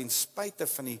jammer ten spyte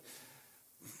van die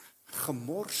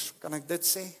gemors, kan ek dit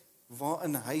sê,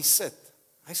 waarin hy sit.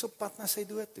 Hy's op pad na sy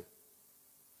dood toe.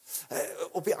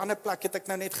 Op die ander plek het ek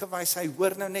nou net gewys, hy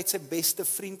hoor nou net sy beste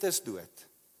vriend is dood.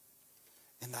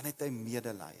 En dan het hy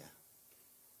medelee.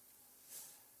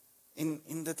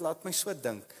 En dit laat my so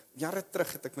dink. Jare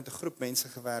terug het ek met 'n groep mense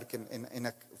gewerk en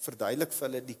ek verduidelik vir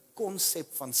hulle die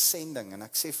konsep van sending. En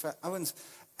ek sê vir ouens,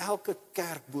 elke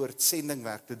kerk behoort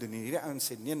sendingwerk te doen. En hierdie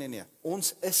ouens sê, nee,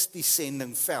 ons is die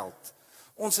sendingveld.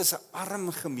 Ons is 'n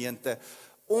arm gemeente.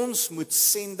 Ons moet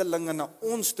sendelinge na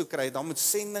ons toe kry. Dan moet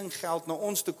sendinggeld na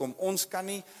ons toe kom. Ons kan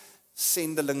nie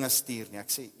sendelinge stuur nie. Ek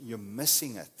sê, you're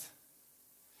missing it.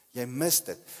 Jy mis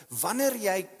dit. Wanneer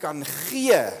jy kan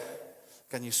gee,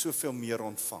 kan jy soveel meer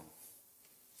ontvang.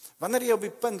 Wanneer jy op die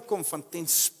punt kom van ten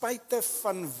spyte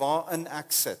van waarin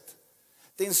ek sit,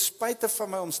 ten spyte van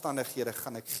my omstandighede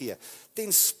gaan ek gee,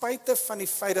 ten spyte van die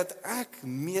feit dat ek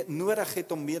nodig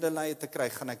het om medelee te kry,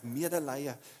 gaan ek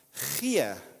medelee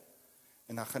gee,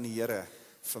 en dan gaan die Here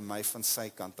vir my van sy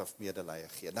kant af medelee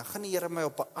gee. Dan gaan die Here my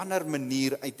op 'n ander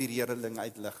manier uit die redeling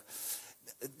uitlig.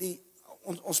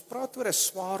 Ons praat oor 'n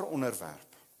swaar onderwerp.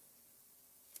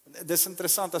 Dis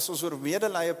interessant, as ons oor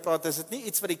medelee praat, is dit nie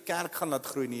iets wat die kerk gaan laat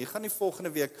groei nie. Jy gaan nie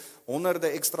volgende week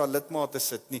honderde ekstra lidmate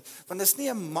sit nie, want dit is nie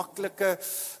 'n maklike,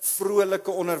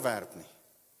 vrolike onderwerp nie.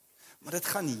 Maar dit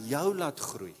gaan jou laat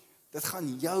groei. Dit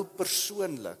gaan jou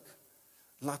persoonlik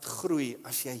laat groei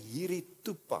as jy hierdie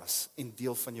toepas en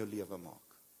deel van jou lewe maak.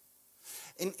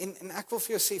 En ek wil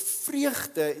vir jou sê,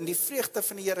 vreugde en die vreugde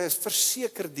van die Here is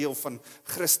verseker deel van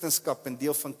Christendom en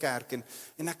deel van kerk.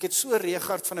 En ek het so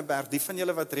Regard van 'n Berg, die van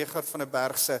julle wat Regard van 'n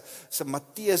Berg se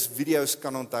Matteus video's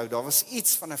kan onthou, daar was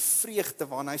iets van 'n vreugde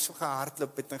waarna hy so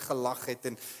gehardloop het en gelag het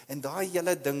en daai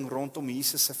hele ding rondom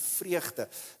Jesus se vreugde,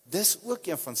 dis ook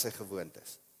een van sy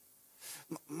gewoontes.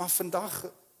 Maar vandag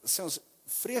sê ons,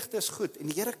 vreugde is goed en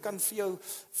die Here kan vir jou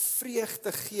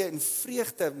vreugde gee en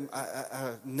vreugde,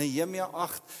 Nehemia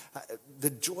 8,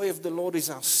 the joy of the Lord is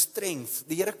our strength.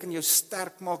 Die Here kan jou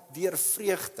sterk maak deur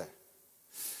vreugde.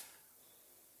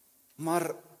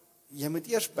 Maar jy moet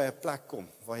eers by 'n plek kom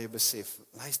waar jy besef,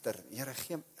 luister, Here,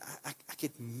 ek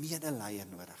het medelee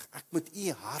nodig. Ek moet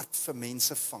u hart vir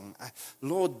mense vang.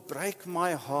 Lord, break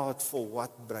my heart for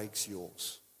what breaks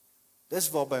yours. Dis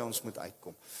waarby ons moet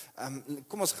uitkom.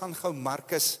 Kom ons gaan gou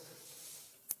Markus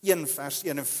 1 vers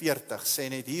 41 sê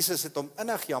net, Jesus het hom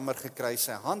innig jammer gekry,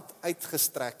 sy hand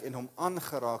uitgestrek en hom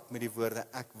aangeraak met die woorde,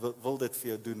 ek wil dit vir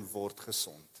jou doen, word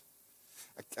gesond.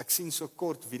 Ek sien so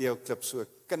kort videoklip, so 'n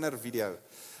kindervideo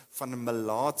van 'n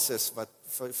melaatses wat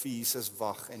vir Jesus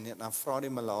wag, en dan vra die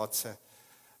melaatse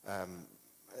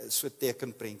so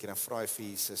tekenprentjie, dan vra hy vir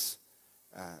Jesus,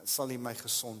 sal hy my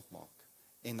gesond maak?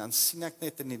 En dan sien ek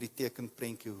net in hierdie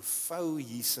tekenprentjie, hoe vou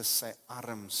Jesus sy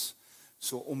arms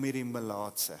so om hierdie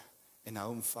melaatse en hou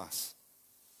hom vas.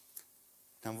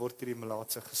 Dan word hierdie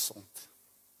melaatse gesond.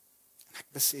 En ek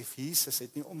besef, Jesus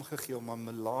het nie omgegee om aan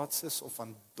melaatses of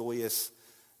aan dooies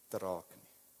te raak nie.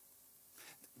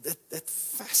 Dit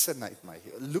fascinate my.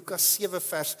 Lukas 7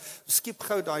 vers, skiep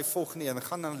gou daai volgende een,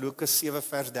 gaan na Lukas 7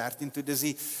 vers 13 toe, dis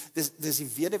die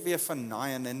weduwee van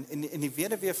Nain, en die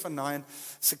weduwee van Nain,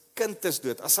 sy kind is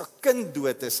dood. As haar kind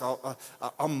dood is,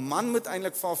 haar man moet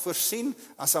eintlik vir haar voorsien,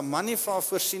 as haar man nie vir haar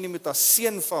voorsien nie, moet haar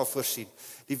seun vir haar voorsien.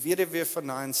 Die weduwee van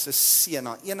Nain se seun,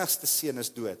 haar enigste seun is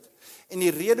dood. En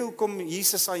die rede hoekom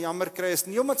Jesus haar jammer kry, is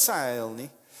nie omdat sy huil nie,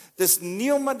 dis nie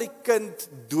omdat die kind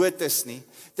dood is nie,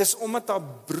 dis omdat haar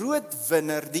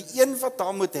broodwinner, die een wat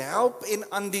haar moet help en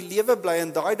aan die lewe bly,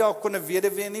 en daai dae kon 'n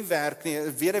weduwee nie werk nie,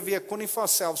 'n weduwee kon nie vir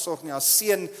haarself sorg nie, haar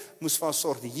seun moes vir haar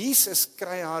sorg. Jesus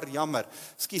kry haar jammer.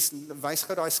 Ekskuus, wys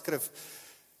gou daai skrif.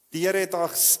 Die Here het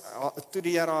haar, toe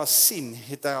die Here haar sien,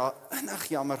 het hy haar innig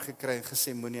jammer gekry en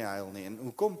gesê, moenie huil nie. En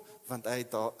hoekom? Want hy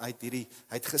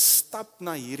het gestap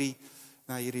na hierdie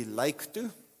lijk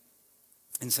toe,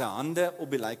 en sy hande op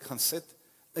die lijk gaan sit.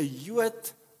 'n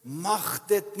Jood mag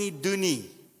dit nie doen nie,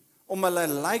 om hulle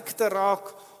lijk te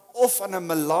raak, of aan 'n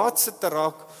melaatse te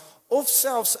raak, of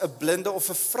selfs 'n blinde, of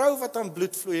 'n vrou wat aan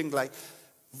bloedvloeiing ly,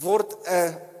 word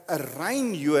 'n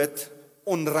rein Jood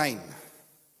onrein.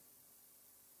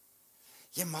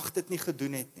 Jy mag dit nie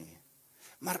gedoen het nie.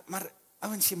 Maar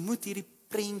ouens, jy moet hierdie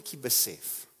prentjie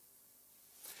besef,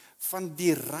 van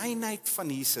die reinheid van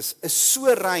Jesus is so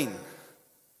rein,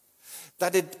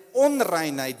 dat dit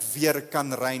onreinheid weer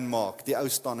kan rein maak. Die ou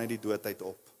staan uit die doodheid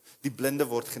op. Die blinde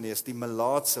word genees, die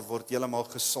melaatse word heeltemal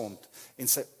gesond, en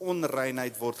sy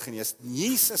onreinheid word genees.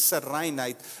 Jesus se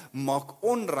reinheid maak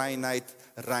onreinheid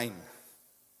rein.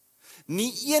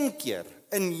 Nie een keer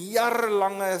in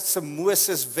jarelange se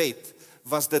Moses wet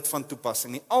was dit van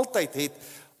toepassing nie. Altyd het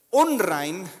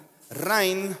onrein,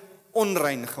 rein,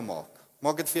 onrein gemaak.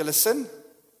 Maak dit vir julle sin?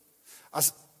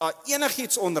 As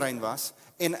enigiets onrein was,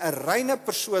 en 'n reine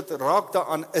persoon raak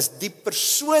daaraan, is die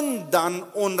persoon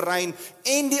dan onrein,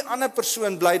 en die ander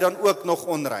persoon bly dan ook nog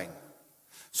onrein.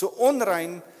 So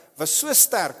onrein was so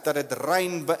sterk, dat dit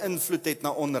rein beïnvloed het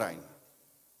na onrein.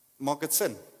 Maak dit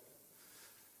sin?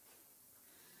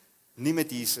 Nie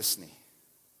met Jesus nie.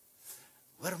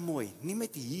 Hoor mooi, nie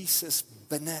met Jesus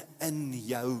binne in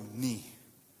jou nie.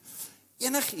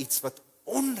 Enigiets wat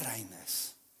onrein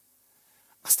is,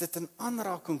 as dit in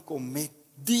aanraking kom met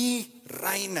die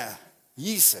reine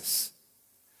Jesus,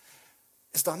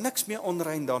 is daar niks meer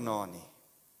onrein daarna nie.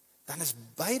 Dan is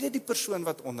beide die persoon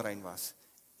wat onrein was,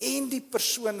 en die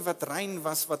persoon wat rein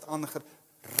was, wat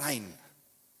rein.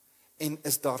 En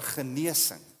is daar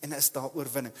genesing, en is daar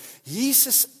oorwinning.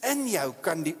 Jesus in jou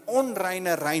kan die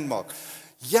onreine rein maak.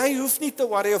 Jy hoef nie te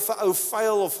worry of 'n ou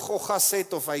vuil of goggas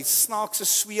het, of hy snaakse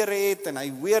swere het, en hy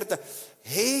hoor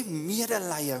hê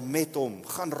medelee met hom,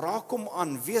 gaan raak hom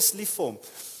aan, wees lief vir hom.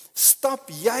 Stap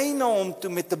jy na hom toe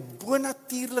met 'n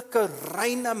bonatuurlike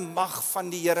reine mag van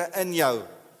die Here in jou.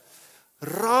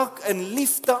 Raak in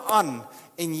liefde aan,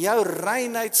 en jou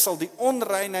reinheid sal die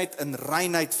onreinheid in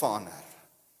reinheid verander.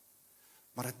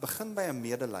 Maar dit begin by 'n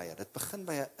medelee, dit begin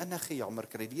by 'n innige jammer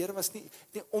kry. Die Here was nie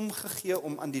omgegee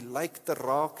om aan die lijk te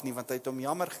raak nie, want hy het hom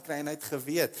jammer gekry, en hy het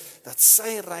geweet dat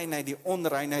sy reinheid die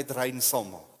onreinheid rein sal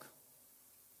maak.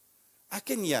 Ek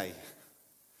en jy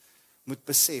moet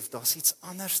besef, daar's iets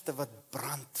anderste wat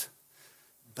brand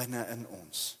binne in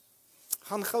ons.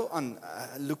 Gaan gou aan,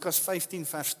 Lukas 15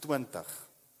 vers 20.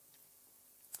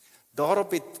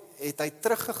 Daarop het hy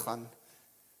teruggegaan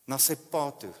na sy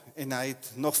pa toe, en hy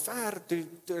het nog toe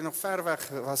hy nog ver weg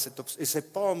was, het sy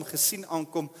pa hom gesien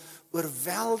aankom,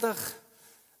 oorweldig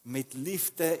met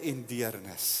liefde en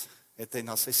deernis, het hy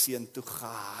na sy seun toe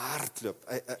gehardloop.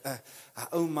 'n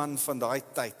ou man van daai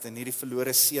tyd, in hierdie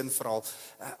verlore seun verhaal,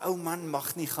 'n ou man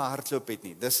mag nie gehardloop het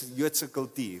nie, dis Joodse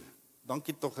kultuur.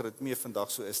 Dankie tog dat dit meer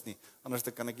vandag so is nie, anders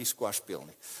kan ek nie squash speel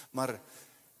nie. Maar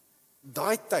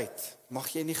daai tyd mag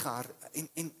jy nie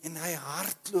en hy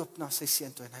hardloop na sy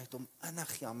seun toe, en hy het hom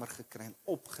innig jammer gekry en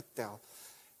opgetel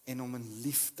en hom in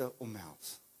liefde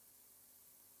omhels.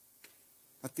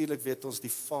 Natuurlik weet ons, die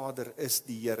Vader is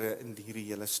die Here in hierdie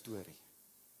hele storie.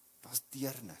 Daar's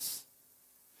deernis.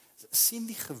 sien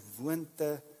die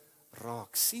gewoonte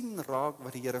raak. Sien raak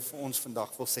wat die Here vir ons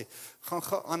vandag wil sê. Gaan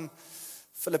aan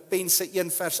Filippense 1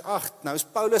 vers 8. Nou is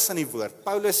Paulus aan die woord.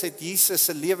 Paulus het Jesus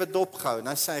se lewe dopgehou.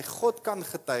 Nou sê hy, God kan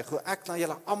getuig hoe ek na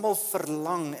julle almal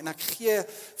verlang en ek gee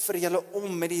vir julle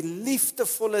om met die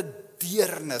liefdevolle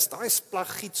deernis. Daai is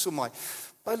plagietsomai.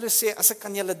 Paulus sê, as ek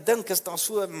aan julle dink, is daar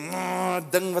so 'n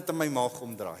ding wat in my maag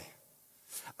omdraai.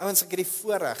 Ouens, ek het die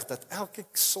voorreg dat elke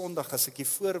Sondag as ek hier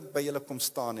voor by julle kom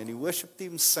staan en die worship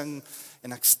team sing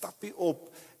en ek stap hier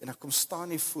op en ek kom staan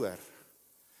hier voor,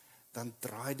 dan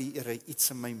draai die Here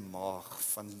iets in my maag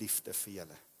van liefde vir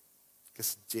julle. Ek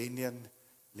is genuine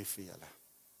lief vir julle.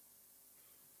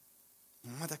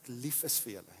 Omdat ek lief is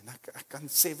vir julle. En ek kan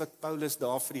sê wat Paulus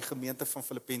daar vir die gemeente van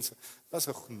Filippense, was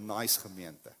 'n nice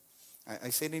gemeente.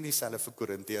 Hy sê nie dieselfde vir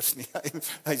Korintiërs nie.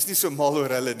 Hy is nie so mal oor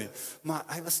hulle nie. Maar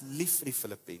hy was lief vir die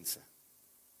Filippense.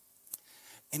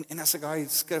 En as ek daai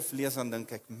skrif lees, dan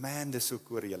dink ek, man, dis hoe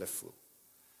ek oor julle voel.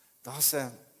 Daar's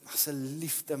 'n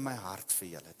liefde in my hart vir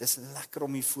julle. Dis lekker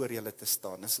om hier voor julle te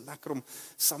staan. Dis lekker om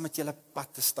saam met julle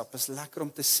pad te stap. Dis lekker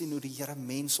om te sien hoe die Here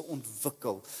mense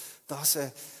ontwikkel. Daar's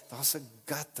 'n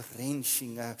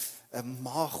gut-wrenching, 'n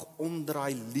maag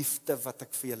omdraai liefde wat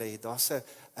ek vir julle het. Daar's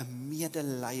 'n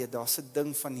medelee, daar's 'n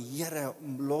ding van Here,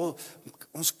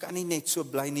 ons kan nie net so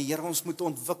bly nie. Here, ons moet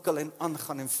ontwikkel en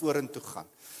aangaan en vorentoe gaan.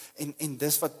 En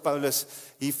dis wat Paulus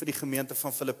hier vir die gemeente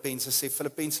van Filippense sê,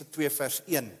 Filippense 2 vers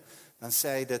 1. Dan sê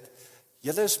hy dit,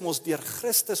 julle is mos deur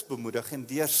Christus bemoedig en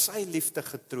deur sy liefde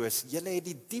getroos. Julle het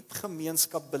die diep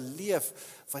gemeenskap beleef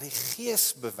wat die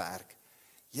Gees bewerk.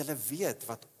 Julle weet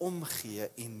wat omgee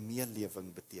en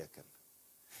meelewing beteken.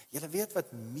 Julle weet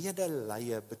wat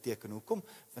medelee beteken. Hoekom?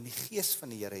 Want die Gees van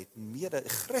die Here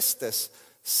het Christus,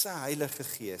 sy Heilige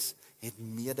Gees, het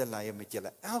medelee met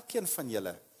julle. Elkeen van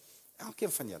julle.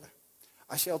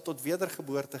 As jy al tot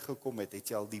wedergeboorte gekom het, het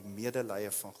jy al die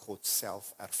medelee van God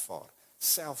self ervaar,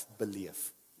 self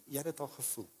beleef. Jy het dit al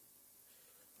gevoel.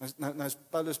 Nou is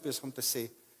Paulus besig om te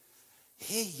sê,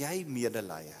 hê jy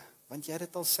medelee, want jy het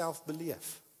dit al self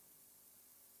beleef.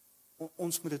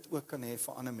 Ons moet dit ook kan hê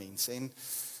vir ander mense. En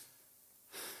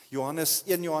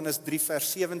 1 Johannes 3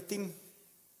 vers 17,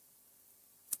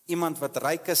 iemand wat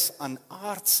ryk is aan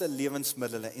aardse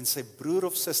lewensmiddels en sy broer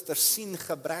of suster sien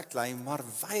gebrek ly, maar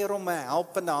weier om 'n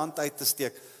helpende hand uit te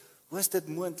steek. Hoe is dit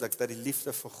moontlik dat die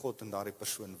liefde vir God in daardie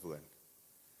persoon woon?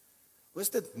 Hoe is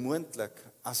dit moontlik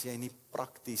as jy nie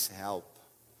prakties help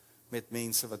met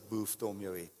mense wat behoefte om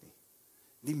jou het nie?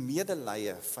 Die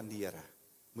medelee van die Here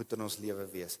moet in ons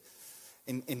lewe wees.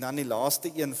 En dan die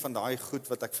laaste een van daai goed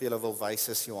wat ek vir julle wil wys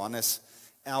is Johannes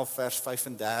 11 vers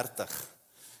 35.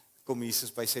 Kom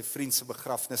Jesus by sy vriend se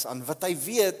begrafnis aan, wat hy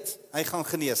weet, hy gaan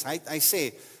genees. Hy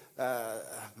sê,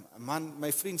 man,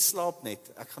 my vriend slaap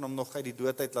net, ek gaan hom nog uit die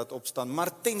dood uit laat opstaan,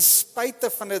 maar ten spyte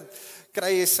van dit,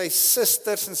 kry hy sy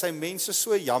susters en sy mense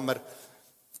so jammer,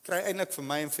 kry eintlik vir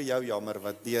my en vir jou jammer,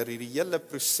 wat deur hierdie hele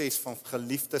proses van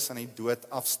geliefdes aan die dood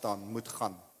afstaan moet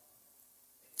gaan.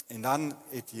 En dan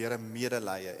het die Here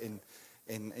medelee,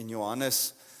 en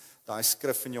Johannes, daai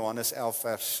skrif in Johannes 11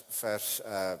 vers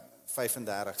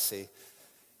 35 sê,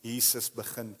 Jesus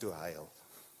begin toe huil.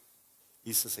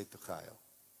 Jesus het toe gehuil.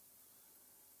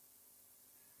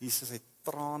 Jesus het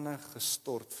trane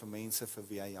gestort vir mense vir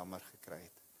wie hy jammer gekry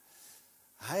het.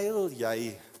 Huil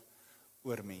jy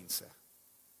oor mense?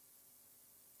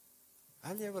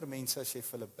 Huil jy oor mense as jy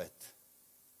vir hulle bid?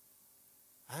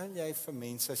 Huil jy vir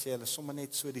mense as jy hulle sommer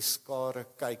net so die skare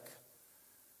kyk?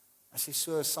 As jy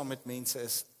so saam met mense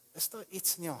is daar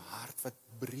iets in jou hart wat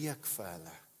breek vir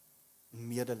hulle?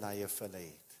 Medelee vir hulle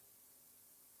het.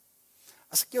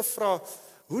 As ek jou vra,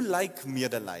 hoe lyk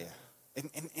medelee?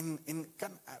 En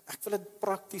kan ek wil dit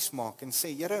prakties maak en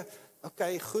sê, Here,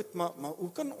 okay, goed, maar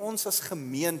hoe kan ons as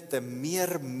gemeente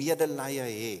meer medelee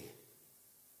hê?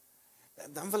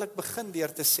 Dan wil ek begin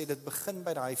deur te sê, dit begin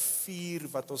by daai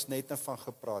 4 wat ons net nou van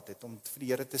gepraat het, om vir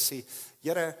die Here te sê,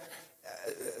 Here,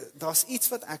 daar's iets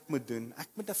wat ek moet doen. Ek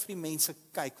moet na vir die mense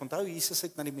kyk. Onthou, Jesus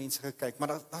het na die mense gekyk,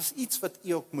 maar daar's iets wat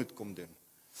u ook moet kom doen.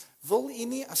 Wil u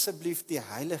nie asseblief die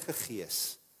Heilige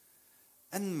Gees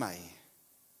in my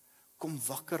kom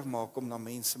wakker maak om na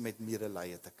mense met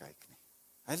medelee te kyk nie?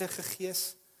 Heilige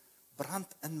Gees,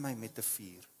 brand in my met 'n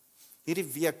vuur.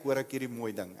 Hierdie week hoor ek hierdie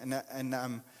mooi ding.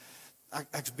 En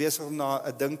ek's besig om na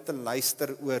 'n ding te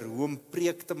luister oor hoe om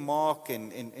preek te maak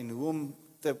en hoe om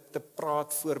te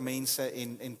praat voor mense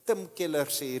en Tim Keller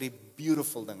sê hierdie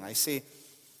beautiful ding. Hy sê,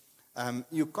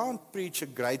 you can't preach a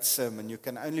great sermon, you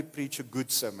can only preach a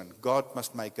good sermon. God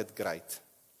must make it great.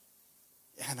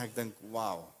 En ek dink,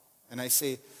 wow. En hy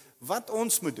sê, wat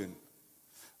ons moet doen,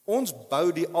 Ons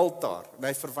bou die altaar. En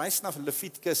hy verwys na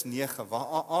Levitikus 9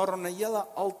 waar Aaron 'n hele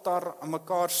altaar aan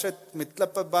mekaar sit met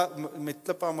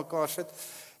klippe aan mekaar sit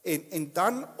en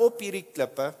dan op hierdie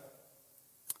klippe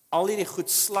al hierdie goed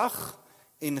slag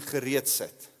en gereed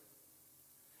sit.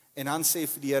 En dan sê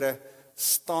vir die Here,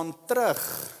 staan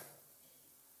terug,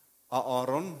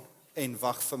 Aaron, en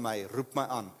wag vir my, roep my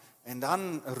aan. En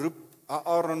dan roep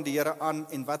Aaron die Here aan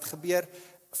en wat gebeur?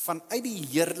 Vanuit die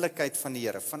heerlikheid van die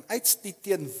Here, vanuit die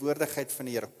teenwoordigheid van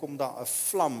die Here, kom daar 'n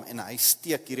vlam en hy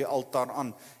steek hierdie altaar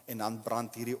aan en dan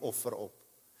brand hierdie offer op.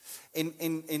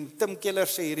 En Tim Keller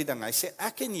sê hierdie ding, hy sê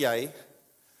ek en jy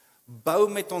bou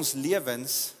met ons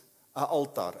lewens 'n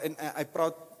altaar. En hy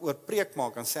praat oor preek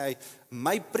maak, dan sê hy,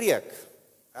 my preek,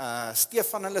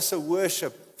 Stefan hulle se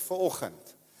worship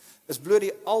vanoggend, is bloot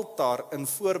die altaar in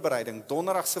voorbereiding,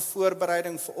 donderdag se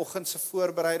voorbereiding, vanoggend se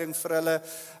voorbereiding vir hulle,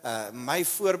 my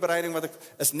voorbereiding wat ek,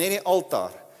 is net die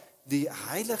altaar. Die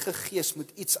Heilige Gees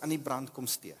moet iets aan die brand kom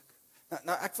steek.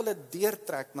 Nou ek wil dit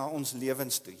deurtrek na ons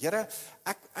lewens toe. Here,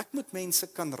 ek moet mense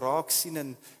kan raak sien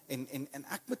en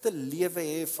ek moet 'n lewe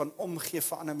hê van omgee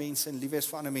vir ander mense en lief wees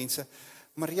vir ander mense.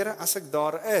 Maar Here, as ek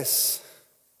daar is,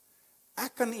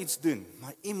 ek kan iets doen,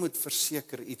 maar U moet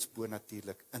verseker iets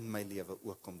bonatuurlik in my lewe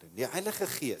ook kom doen. Die Heilige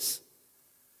Gees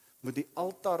moet die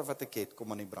altaar wat ek het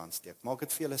kom aan die brand steek. Maak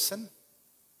dit vir julle sin?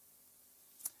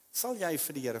 Sal jy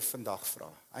vir die Here vandag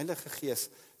vra, Heilige Gees,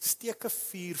 steek 'n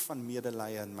vuur van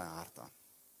medelee in my hart aan.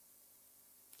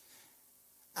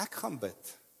 Ek gaan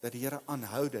bid dat die Here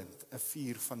aanhoudend 'n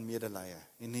vuur van medelee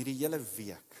en hierdie hele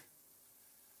week.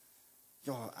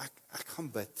 Ja, ek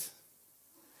gaan bid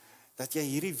dat jy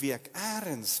hierdie week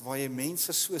eers waar jy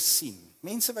mense so sien,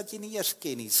 mense wat jy nie eers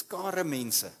ken nie, skare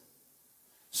mense,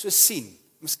 so sien.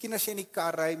 Miskien as jy in die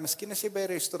kar ry, miskien as jy by 'n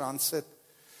restaurant sit,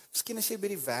 miskien as jy by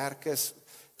die werk is,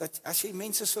 dat as jy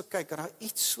mense so kyk, en daar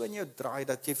iets so in jou draai,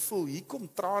 dat jy voel, hier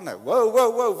kom trane,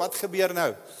 wow, wat gebeur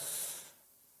nou?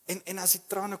 En as die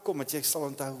trane kom, dat jy sal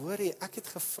onthou, hoor jy, ek het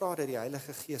gevra dat die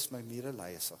Heilige Gees my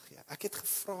medelee sal gee. Ek het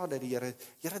gevra dat die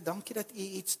Here, dankie dat U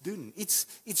iets doen,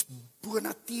 iets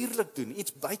bonatuurlik doen,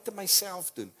 iets buite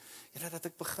myself doen. Here, dat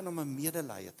ek begin om 'n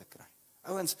medelee te kry.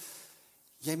 Ouens,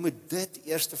 jy moet dit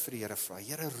eers vir die Here vra.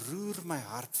 Here, roer my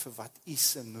hart vir wat U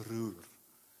sin roer.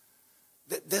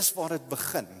 Dis waar dit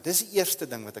begin. Dis die eerste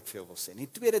ding wat ek vir jou wil sê.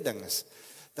 Die tweede ding is,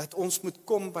 dat ons moet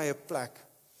kom by 'n plek,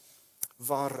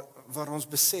 waar ons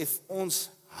besef, ons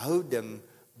houding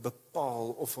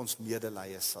bepaal of ons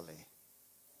medelee sal hê.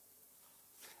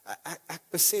 Ek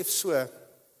besef so,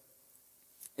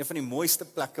 een van die mooiste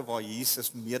plekke waar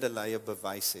Jesus medelee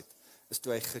bewys het, is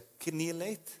toe hy gekniel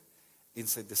het en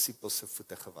sy disippels se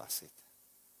voete gewas het.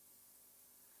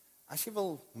 As jy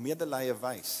wil medelee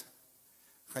wys,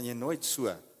 gaan jy nooit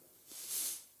so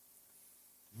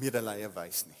medelee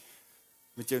wys nie.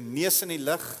 Met jou neus in die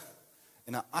lug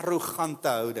en 'n arrogante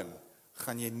houding,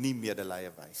 gaan jy nie medelee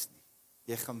wys nie.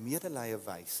 Jy gaan medelee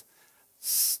wys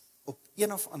op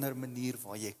een of ander manier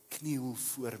waar jy kniel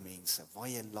voor mense, waar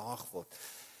jy laag word.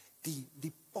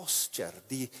 Die posture,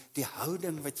 die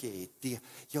houding wat jy het,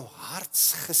 jou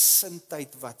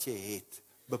hartsgesindheid wat jy het,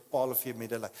 bepaal of jy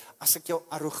medelee. As ek jou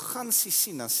arrogansie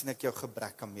sien, dan sien ek jou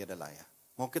gebrek aan medelee.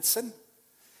 Maak dit sin?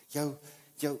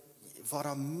 Waar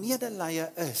daar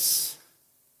medelee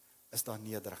is daar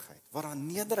nederigheid. Waar daar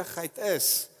nederigheid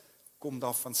is, kom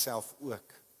daar vanself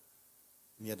ook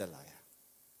medelee.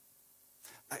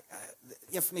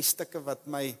 Een van die stukke wat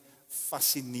my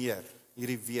fascineer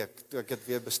hierdie week, toe ek dit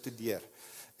weer bestudeer,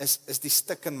 is die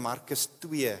stuk in Markus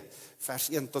 2, vers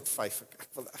 1 tot 5.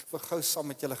 Ek wil gou saam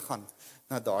met julle gaan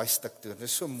na daai stuk toe. Dit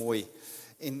is so mooi.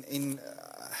 En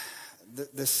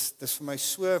dis vir my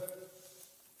so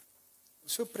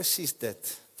presies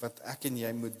dit, wat ek en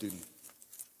jy moet doen.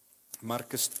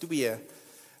 Markus 2,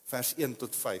 vers 1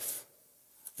 tot 5.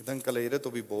 Ek dink hulle het dit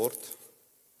op die bord.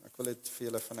 Ek wil dit vir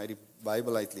julle vanuit die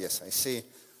Bybel uitlees. Hy sê,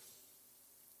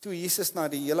 toe Jesus na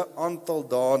die hele aantal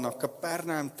dae na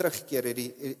Kapernaum terugkeer,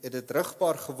 het dit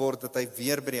rigbaar geword dat hy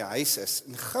weer by die huis is.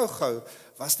 En gou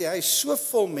was die huis so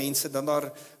vol mense, dat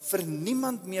daar vir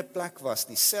niemand meer plek was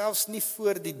nie, selfs nie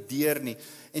voor die deur nie.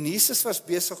 En Jesus was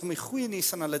besig om die goeie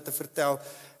nuus aan hulle te vertel,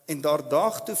 en daar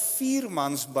daag toe 4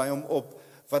 mans by hom op,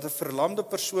 wat 'n verlamde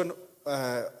persoon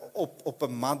op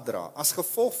 'n mat dra. As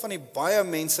gevolg van die baie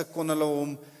mense kon hulle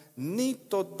hom nie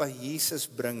tot by Jesus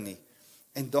bring nie.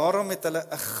 En daarom het hulle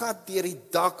 'n gat deur die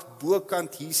dak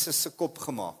bokant Jesus se kop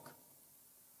gemaak.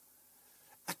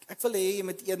 Ek wil hê jy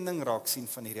moet een ding raak sien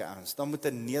van hierdie ouens. Daar moet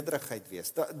 'n nederigheid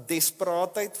wees.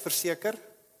 Desperaatheid verseker.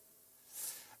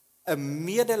 'n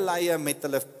Medelee met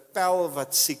hulle pel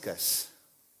wat siek is.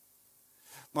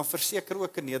 maar verseker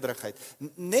ook 'n nederigheid.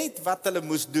 Net wat hulle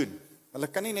moes doen. Hulle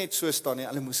kan nie net so staan nie,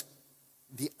 hulle moes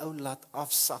die ou laat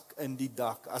afsak in die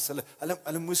dak. As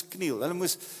hulle moes kniel, hulle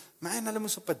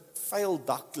moes op 'n vuil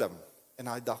dak klim en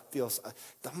daai dakteels.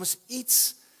 Daar moes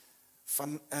iets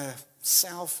van 'n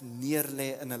self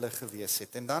neerlê in hulle gewees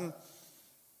het. En dan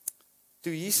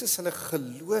toe Jesus hulle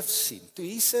geloof sien, toe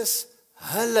Jesus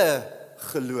hulle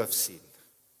geloof sien,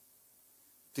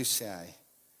 toe sê hy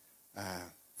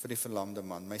vir die verlamde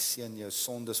man, my seun, jou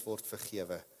sondes word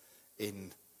vergewe,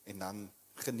 en dan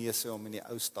genees hy hom en die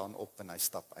ou staan op en hy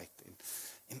stap uit.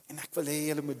 En ek wil hê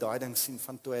julle moet daai ding sien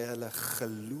van toe hy hulle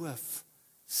geloof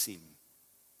sien.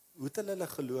 Hoe het hulle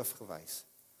geloof gewys?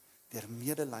 Deur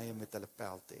medelee met hulle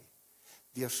pel te hê.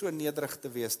 Deur so nederig te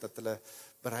wees dat hulle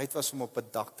bereid was om op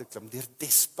 'n dak te klim, deur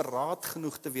desperaat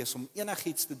genoeg te wees om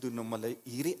enigiets te doen om hulle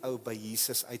hierdie ou by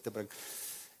Jesus uit te bring.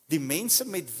 Die mense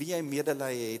met wie hy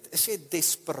medelee het, is hy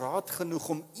desperaat genoeg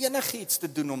om enigiets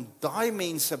te doen om daai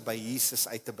mense by Jesus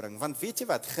uit te bring. Want weet jy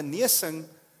wat, genesing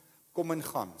kom en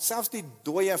gaan. Selfs die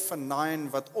dooie van Nain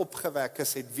wat opgewek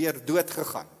is, het weer dood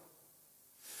gegaan.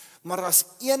 Maar as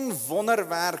een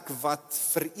wonderwerk wat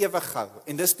vir ewig hou,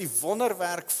 en dis die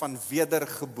wonderwerk van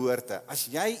wedergeboorte. As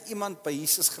jy iemand by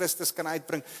Jesus Christus kan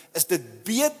uitbring, is dit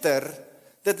beter.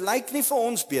 Dit lyk nie vir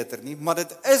ons beter nie, maar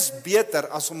dit is beter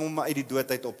as om hom uit die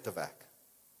dood uit op te wek.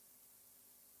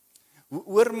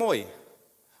 Hoor mooi,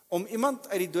 om iemand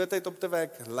uit die dood uit op te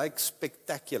wek, lyk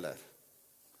spectacular.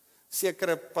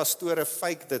 Sekere pastore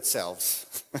fake dit selfs.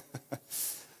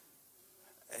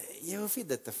 Jy hoef nie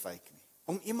dit te fake nie.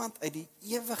 Om iemand uit die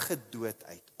ewige dood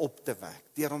uit op te wek,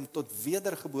 deur hom tot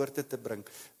wedergeboorte te bring,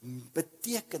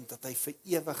 beteken dat hy vir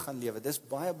ewig gaan lewe. Dis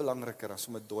baie belangriker as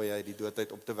om 'n dooie uit die dood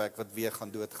uit op te wek wat weer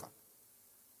gaan doodgaan.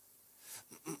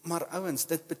 Maar ouens,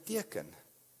 dit beteken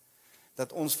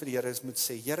dat ons vir die Here moet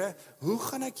sê, Here, hoe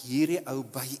gaan ek hierdie ou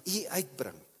by U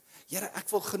uitbring? Here, ek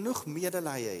wil genoeg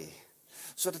medelee hê,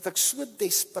 sodat ek so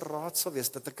desperaat sal wees,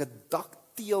 dat ek 'n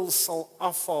dakteel sal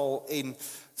afhaal en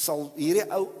sal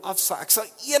hierdie ou afsaak. Ek sal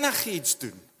enigiets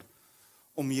doen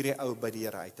om hierdie ou by die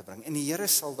Here uit te bring. En die Here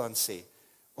sal dan sê,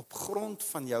 op grond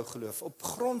van jou geloof, op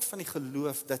grond van die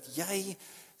geloof dat jy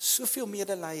soveel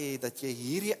medelee het, dat jy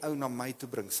hierdie ou na my toe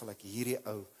bring, sal ek hierdie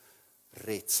ou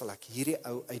red, sal ek hierdie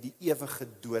ou uit die ewige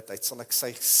dood uit, sal ek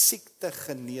sy siekte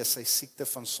genees, sy siekte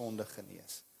van sonde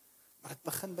genees. Maar dit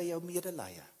begin by jou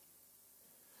medelee.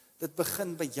 Dit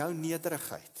begin by jou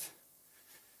nederigheid.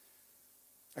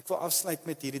 Ek wil afsluit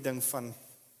met hierdie ding van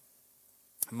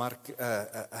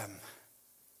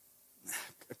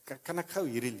kan ek gou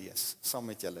hierdie lees saam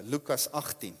met julle? Lukas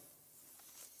 18.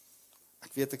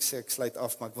 Ek weet ek sê ek sluit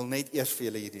af, maar ek wil net eers vir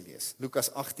julle hierdie lees. Lukas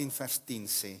 18 vers 10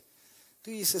 sê,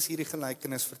 toe Jesus hierdie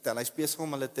gelykenis vertel, hy's besig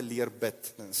om hulle te leer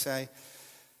bid, dan sê hy,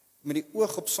 met die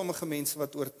oog op sommige mense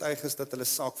wat oortuig is dat hulle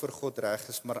saak vir God reg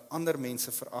is, maar ander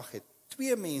mense verag het.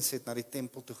 2 mense het na die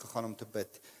tempel toe gegaan om te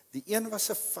bid. Die een was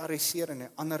 'n fariseer en die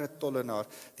ander 'n tollenaar.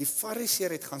 Die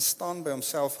fariseer het gaan staan by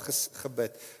homself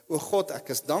gebid. O God, ek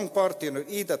is dankbaar teenoor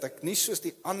U dat ek nie soos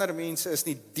die ander mense is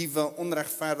nie, diewe,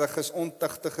 onregverdiges,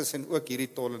 ontuchtiges en ook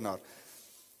hierdie tollenaar.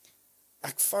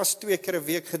 Ek vas 2 keer 'n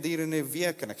week gedurende 'n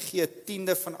week en ek gee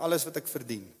 10% van alles wat ek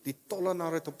verdien. Die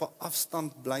tollenaar het op 'n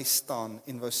afstand bly staan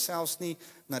en wou selfs nie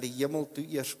na die hemel toe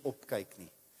eers opkyk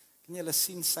nie. Kan julle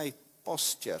sien sy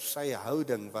posture, sy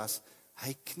houding was,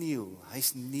 hy kniel,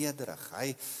 hy's nederig,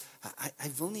 hy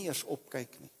wil nie eers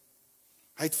opkyk nie.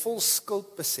 Hy het vol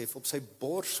skuldbesef op sy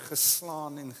bors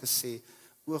geslaan en gesê,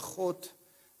 o God,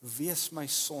 wees my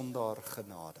sondaar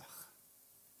genadig.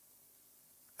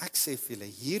 Ek sê vir julle,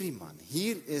 hierdie man,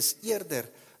 hier is eerder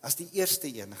as die eerste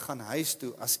een, gaan huis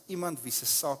toe as iemand wie se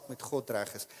saak met God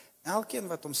reg is. Elkeen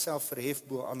wat homself verhef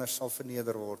bo ander sal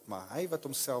verneder word, maar hy wat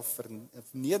homself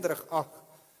nederig ag,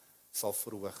 sal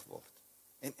verhoog word.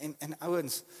 En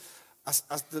ouens, as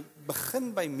dit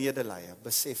begin by medelee,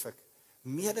 besef ek,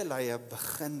 medelee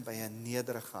begin by 'n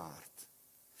nederige hart.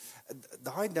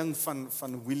 Daai ding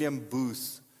van William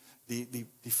Booth,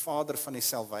 die vader van die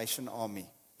Salvation Army,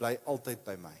 bly altyd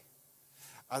by my.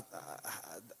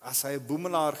 As hy 'n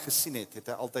boemelaar gesien het, het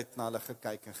hy altyd na hulle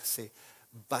gekyk en gesê,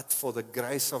 but for the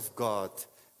grace of God,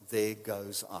 there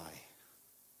goes I.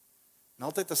 En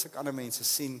altyd as ek ander mense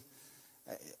sien,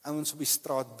 ouens op die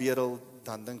straat bedel,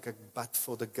 dan dink ek, but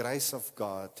for the grace of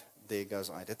God, there goes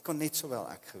I. Dit kon net sowel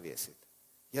ek gewees het.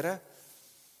 Here,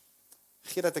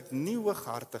 gee dat ek nie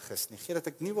hooghartig is nie, gee dat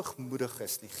ek nie hoogmoedig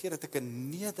is nie, gee dat ek 'n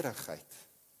nederigheid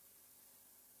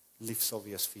lief sal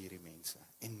wees vir hierdie mense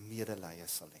en medelee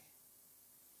sal hê.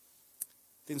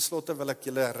 Ten slotte wil ek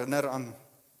julle herinner aan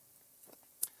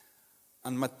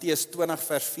Matteus 20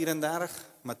 vers 34.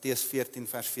 Matteus 14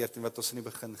 vers 14 wat ons in die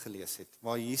begin gelees het,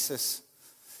 waar Jesus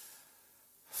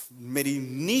met die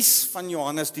nuus van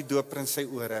Johannes die Doper in sy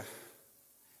ore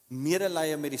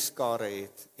medelee met die skare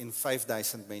het en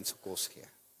 5000 mense kos gee.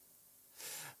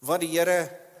 Waar die Here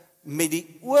met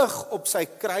die oog op sy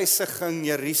kruisiging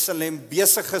Jerusalem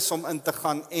besig is om in te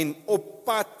gaan en op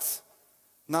pad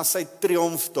na sy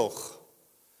triomftog,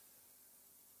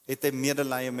 het hy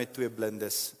medelee met 2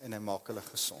 blindes en hy maak hulle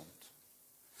gesond.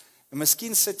 En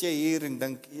miskien sit jy hier en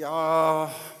dink, ja,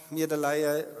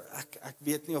 medelee, ek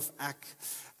weet nie of ek,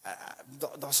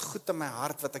 daar's goed in my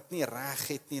hart wat ek nie reg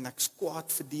het nie en ek's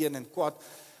kwaad vir die en kwaad.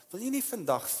 Wil jy nie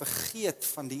vandag vergeet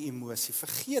van die emosie,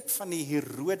 vergeet van die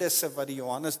Herodese wat die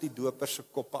Johannes die Doper se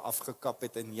koppe afgekap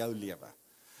het in jou lewe.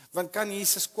 Want kan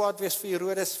Jesus kwaad wees vir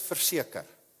Herodes? Verseker.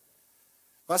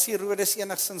 Was Herodes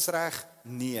enigstens reg?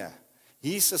 Nee.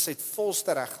 Jesus het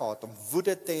volste reg gehad om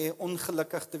woede te hê,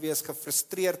 ongelukkig te wees,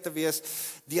 gefrustreerd te wees,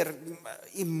 deur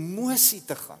emosie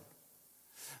te gaan.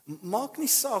 Maak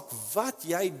nie saak wat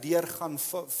jy deurgaan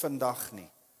vandag nie.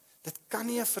 Dit kan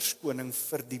nie 'n verskoning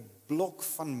vir die blok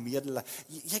van medelee.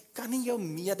 Jy kan nie jou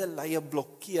medelee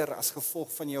blokkeer as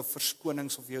gevolg van jou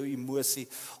verskonings of jou emosie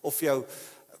of jou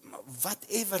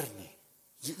whatever nie.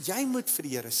 Jy moet vir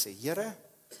die Here sê, Here,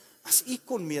 as U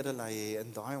kon medelee hê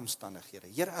in daai omstandighede.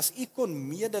 Here, as U kon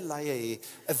medelee hê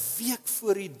 'n week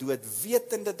voor U dood,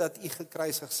 wetende dat U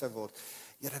gekruisig sou word.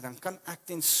 Here, dan kan ek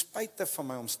ten spyte van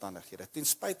my omstandighede, ten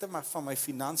spyte van my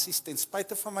finansies, ten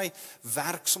spyte van my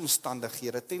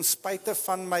werksomstandighede, ten spyte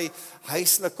van my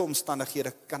huislike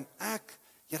omstandighede, kan ek,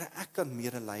 Here, ek kan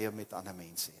medelee met ander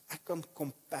mense. Ek kan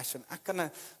compassion, ek kan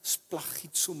 'n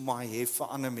splagietsomai hê vir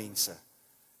ander mense.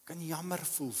 Ek kan jammer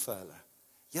voel vir hulle.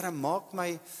 Here, maak my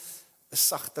 'n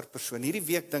sagter persoon. Hierdie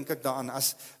week dink ek daaraan,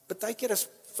 as baie keer is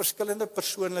verskillende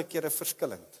persoonlikhede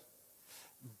verskillend.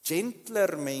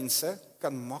 Gentler mense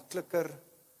kan makliker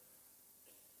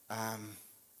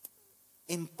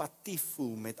empatie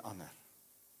voel met ander.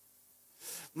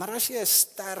 Maar as jy 'n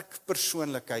sterk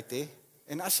persoonlikheid het,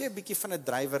 en as jy 'n bietjie van 'n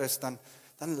drywer is, dan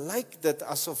lyk dit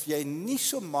asof jy nie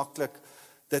so maklik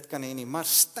dit kan hê nie, maar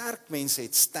sterk mense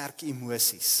het sterk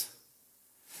emosies.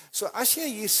 So as jy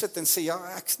hier sit en sê,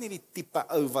 ja, ek's nie die tipe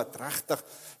ou wat regtig,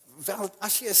 wel,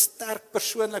 as jy 'n sterk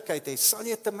persoonlikheid het, sal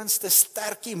jy ten minste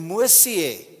sterk emosie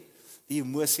hê. Die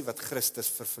emosie wat Christus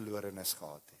vir verlorenes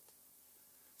gehad het.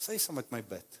 Sy saam met my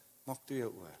bid. Maak toe jou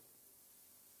oë.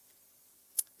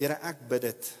 Here, ek bid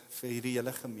dit vir hierdie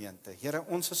hele gemeente. Here,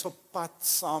 ons is op pad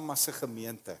saam as 'n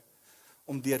gemeente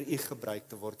om deur U gebruik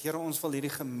te word. Here, ons wil hierdie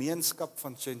gemeenskap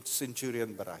van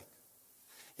Centurion bereik.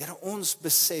 Here, ons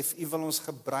besef U wil ons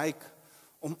gebruik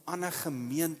om ander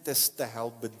gemeentes te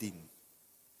help bedien.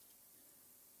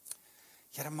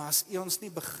 Here, maar as U ons nie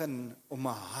begin om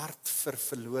 'n hart vir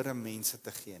verlore mense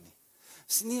te gee nie.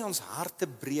 As nie ons harte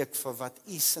breek vir wat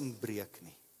U sin breek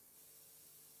nie.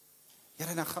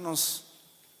 Here, dan gaan ons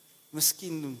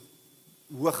miskien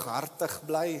hooghartig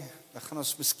bly, dan gaan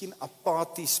ons miskien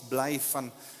apaties bly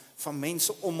van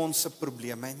mense om ons se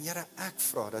probleme. En Here, ek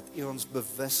vra dat U ons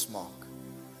bewus maak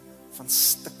van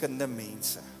stikkende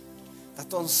mense.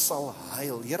 Dat ons sal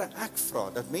huil. Here, ek vra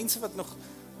dat mense wat nog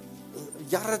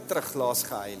jare terug laas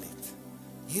gehuil het,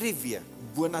 hierdie week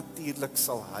bonatuurlik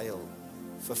sal huil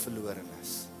vir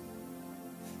verlorenes.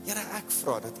 Here, ek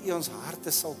vra dat U ons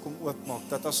harte sal kom oopmaak,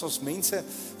 dat as ons mense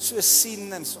so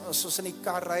sien en as ons in die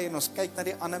kar ry en ons kyk na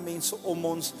die ander mense om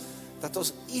ons, dat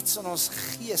ons iets in ons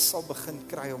gees sal begin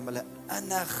kry om hulle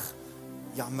innig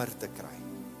jammer te kry.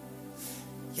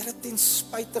 Here, ten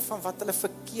spyte van wat hulle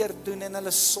verkeerd doen en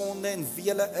hulle sonde en wie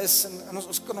hulle is, en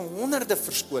ons kan honderde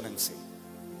verskonings hê.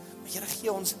 Here,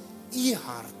 gee ons U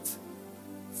hart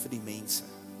vir die mense.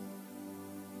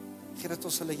 Gee dat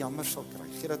ons hulle jammer sal kry.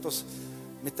 Gee dat ons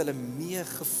met hulle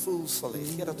meegevoel sal hê.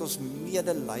 Gee dat ons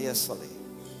medelee sal hê.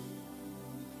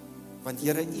 Want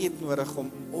Here, U het nodig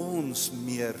om ons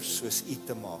meer soos U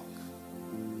te maak.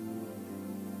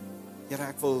 Here,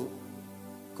 ek wil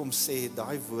kom sê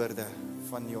daai woorde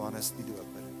van Johannes die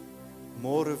Doper.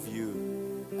 More of you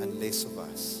and less of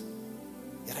us.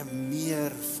 Here,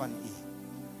 meer van U.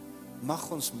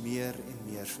 Mag ons meer en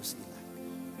meer soos U lyk.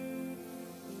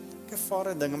 Ek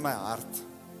ervaar 'n ding in my hart.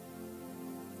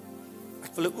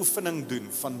 Ek wil 'n oefening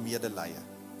doen van medelee.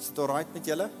 Is dit alright met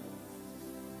julle?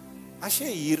 As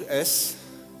jy hier is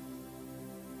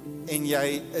en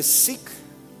jy is siek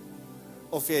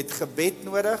of jy het gebed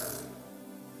nodig,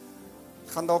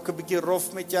 gaan dalk 'n bietjie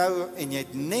rof met jou en jy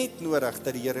het net nodig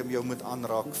dat die Here jou moet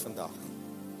aanraak vandag.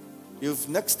 Jy hoef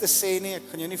niks te sê nie, ek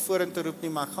gaan jou nie vorentoe roep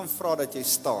nie, maar ek gaan vra dat jy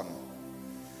staan.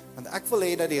 Want ek wil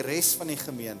hê dat die res van die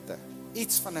gemeente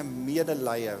iets van 'n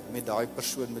medelee met daai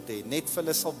persoon moet hê, net vir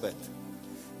hulle sal bid.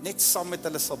 Net saam met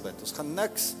hulle sal bid. Ons gaan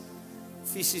niks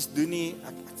fisies doen nie.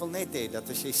 Ek wil net hê dat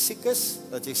as jy siek is,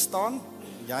 dat jy staan.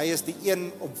 Jy is die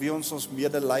een op wie ons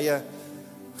medelee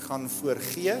gaan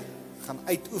voorgee, gaan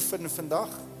uitoefen vandag.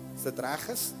 As dit reg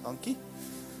is, dankie.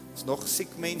 As nog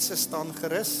siek mense staan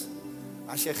gerus.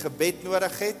 As jy gebed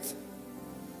nodig het,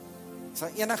 as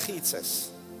daar enigiets is.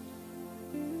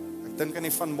 Ek dink aan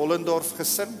die Van Mollendorf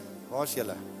gesin. Waar is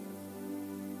julle?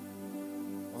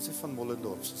 Waar is die Van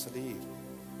Mollendorf? Is hulle hier?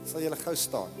 Sal julle gou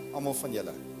staan, almal van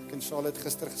julle. Ek en Charlotte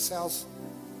gister gesels,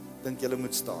 dink julle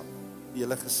moet staan, die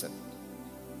hele gesin.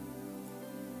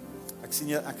 Ek sien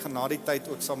julle, ek gaan na die tyd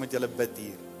ook saam met julle bid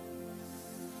hier.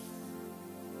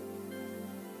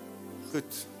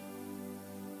 Goed.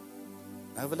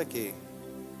 Nou wil ek hê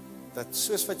dat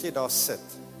soos wat jy daar sit,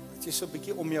 dat jy so 'n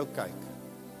bietjie om jou kyk.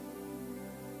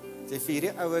 Dat jy vir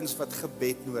hierdie ouens wat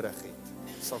gebed nodig het,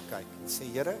 sal kyk en sê,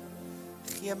 Here,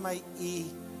 gee my u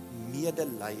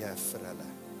medelee vir hulle.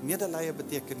 Medelee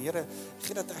beteken, Here,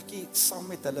 gee dat ek hier saam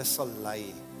met hulle sal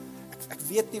lei. Ek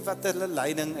weet nie wat hulle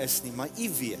lyding is nie, maar u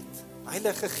weet.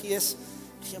 Heilige Gees,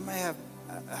 gee my 'n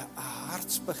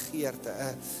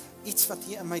hartsbegeerte, iets wat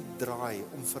hier in my draai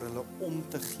om vir hulle om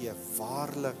te gee,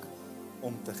 waarlik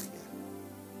om te gee.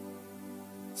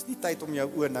 Het is nie tyd om jou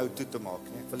oë nou toe te maak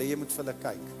nie. Ek wil hê jy moet vir hulle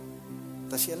kyk.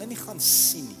 Want as jy hulle nie gaan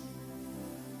sien nie,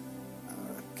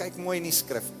 kyk mooi in die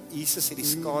skrif, Jesus het die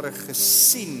skare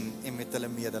gesien en met hulle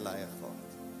medelee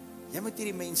gehad. Jy moet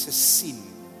hierdie mense sien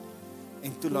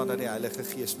en toelaat dat die Heilige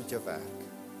Gees met jou werk.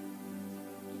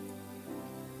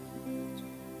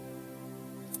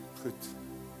 Goed.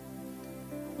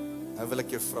 Nou wil ek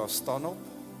jou vra, staan op.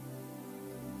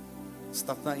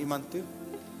 Stap na iemand toe.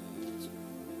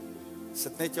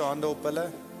 Sit net jou hande op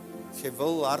hulle. As jy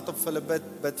wil hardop vir hulle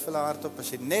bid, bid vir hulle hardop.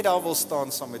 As jy net daar wil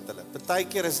staan saam met hulle.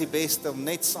 Partykeer is die beste om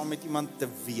net saam met iemand te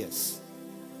wees.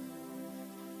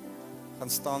 Gaan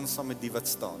staan saam met die wat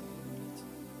staan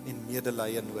en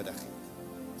medelee nodig het.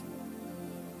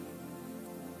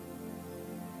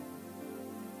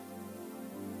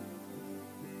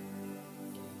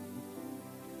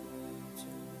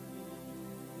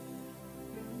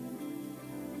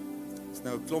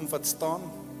 Nou 'n klomp wat staan.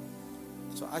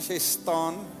 So as jy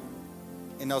staan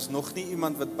en daar's nog nie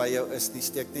iemand wat by jou is nie,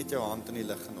 steek net jou hand in die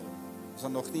lug en op. As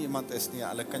daar nog nie iemand is nie,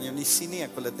 hulle kan jou nie sien nie,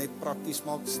 ek wil dit net prakties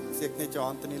maak, steek net jou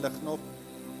hand in die lug en op.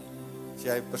 As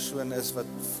jy 'n persoon is wat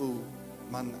voel,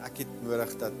 man, ek het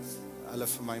nodig dat hulle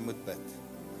vir my moet bid.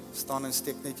 Staan en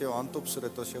steek net jou hand op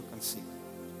sodat ons jou kan sien.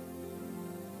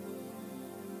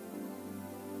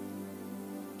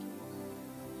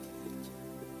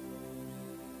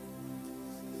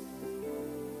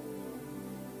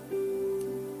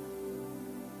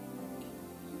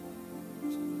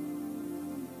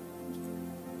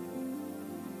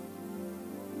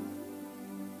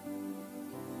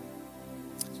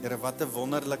 Here, wat 'n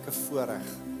wonderlike voorreg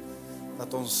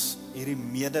dat ons hierdie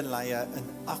medelee in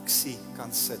aksie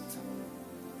kan sit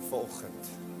vanoggend.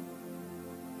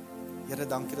 Here,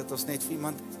 dankie dat ons net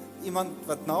vir iemand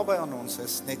wat naby aan ons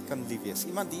is, net kan lief wees.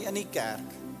 Iemand hier in die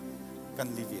kerk kan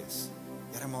lief wees.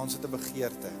 Here, maar ons het 'n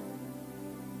begeerte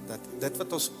dat dit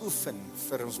wat ons oefen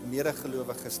vir ons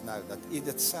medegelowiges nou, dat U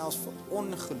dit selfs vir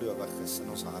ongelowiges in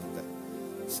ons harte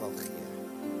sal gee.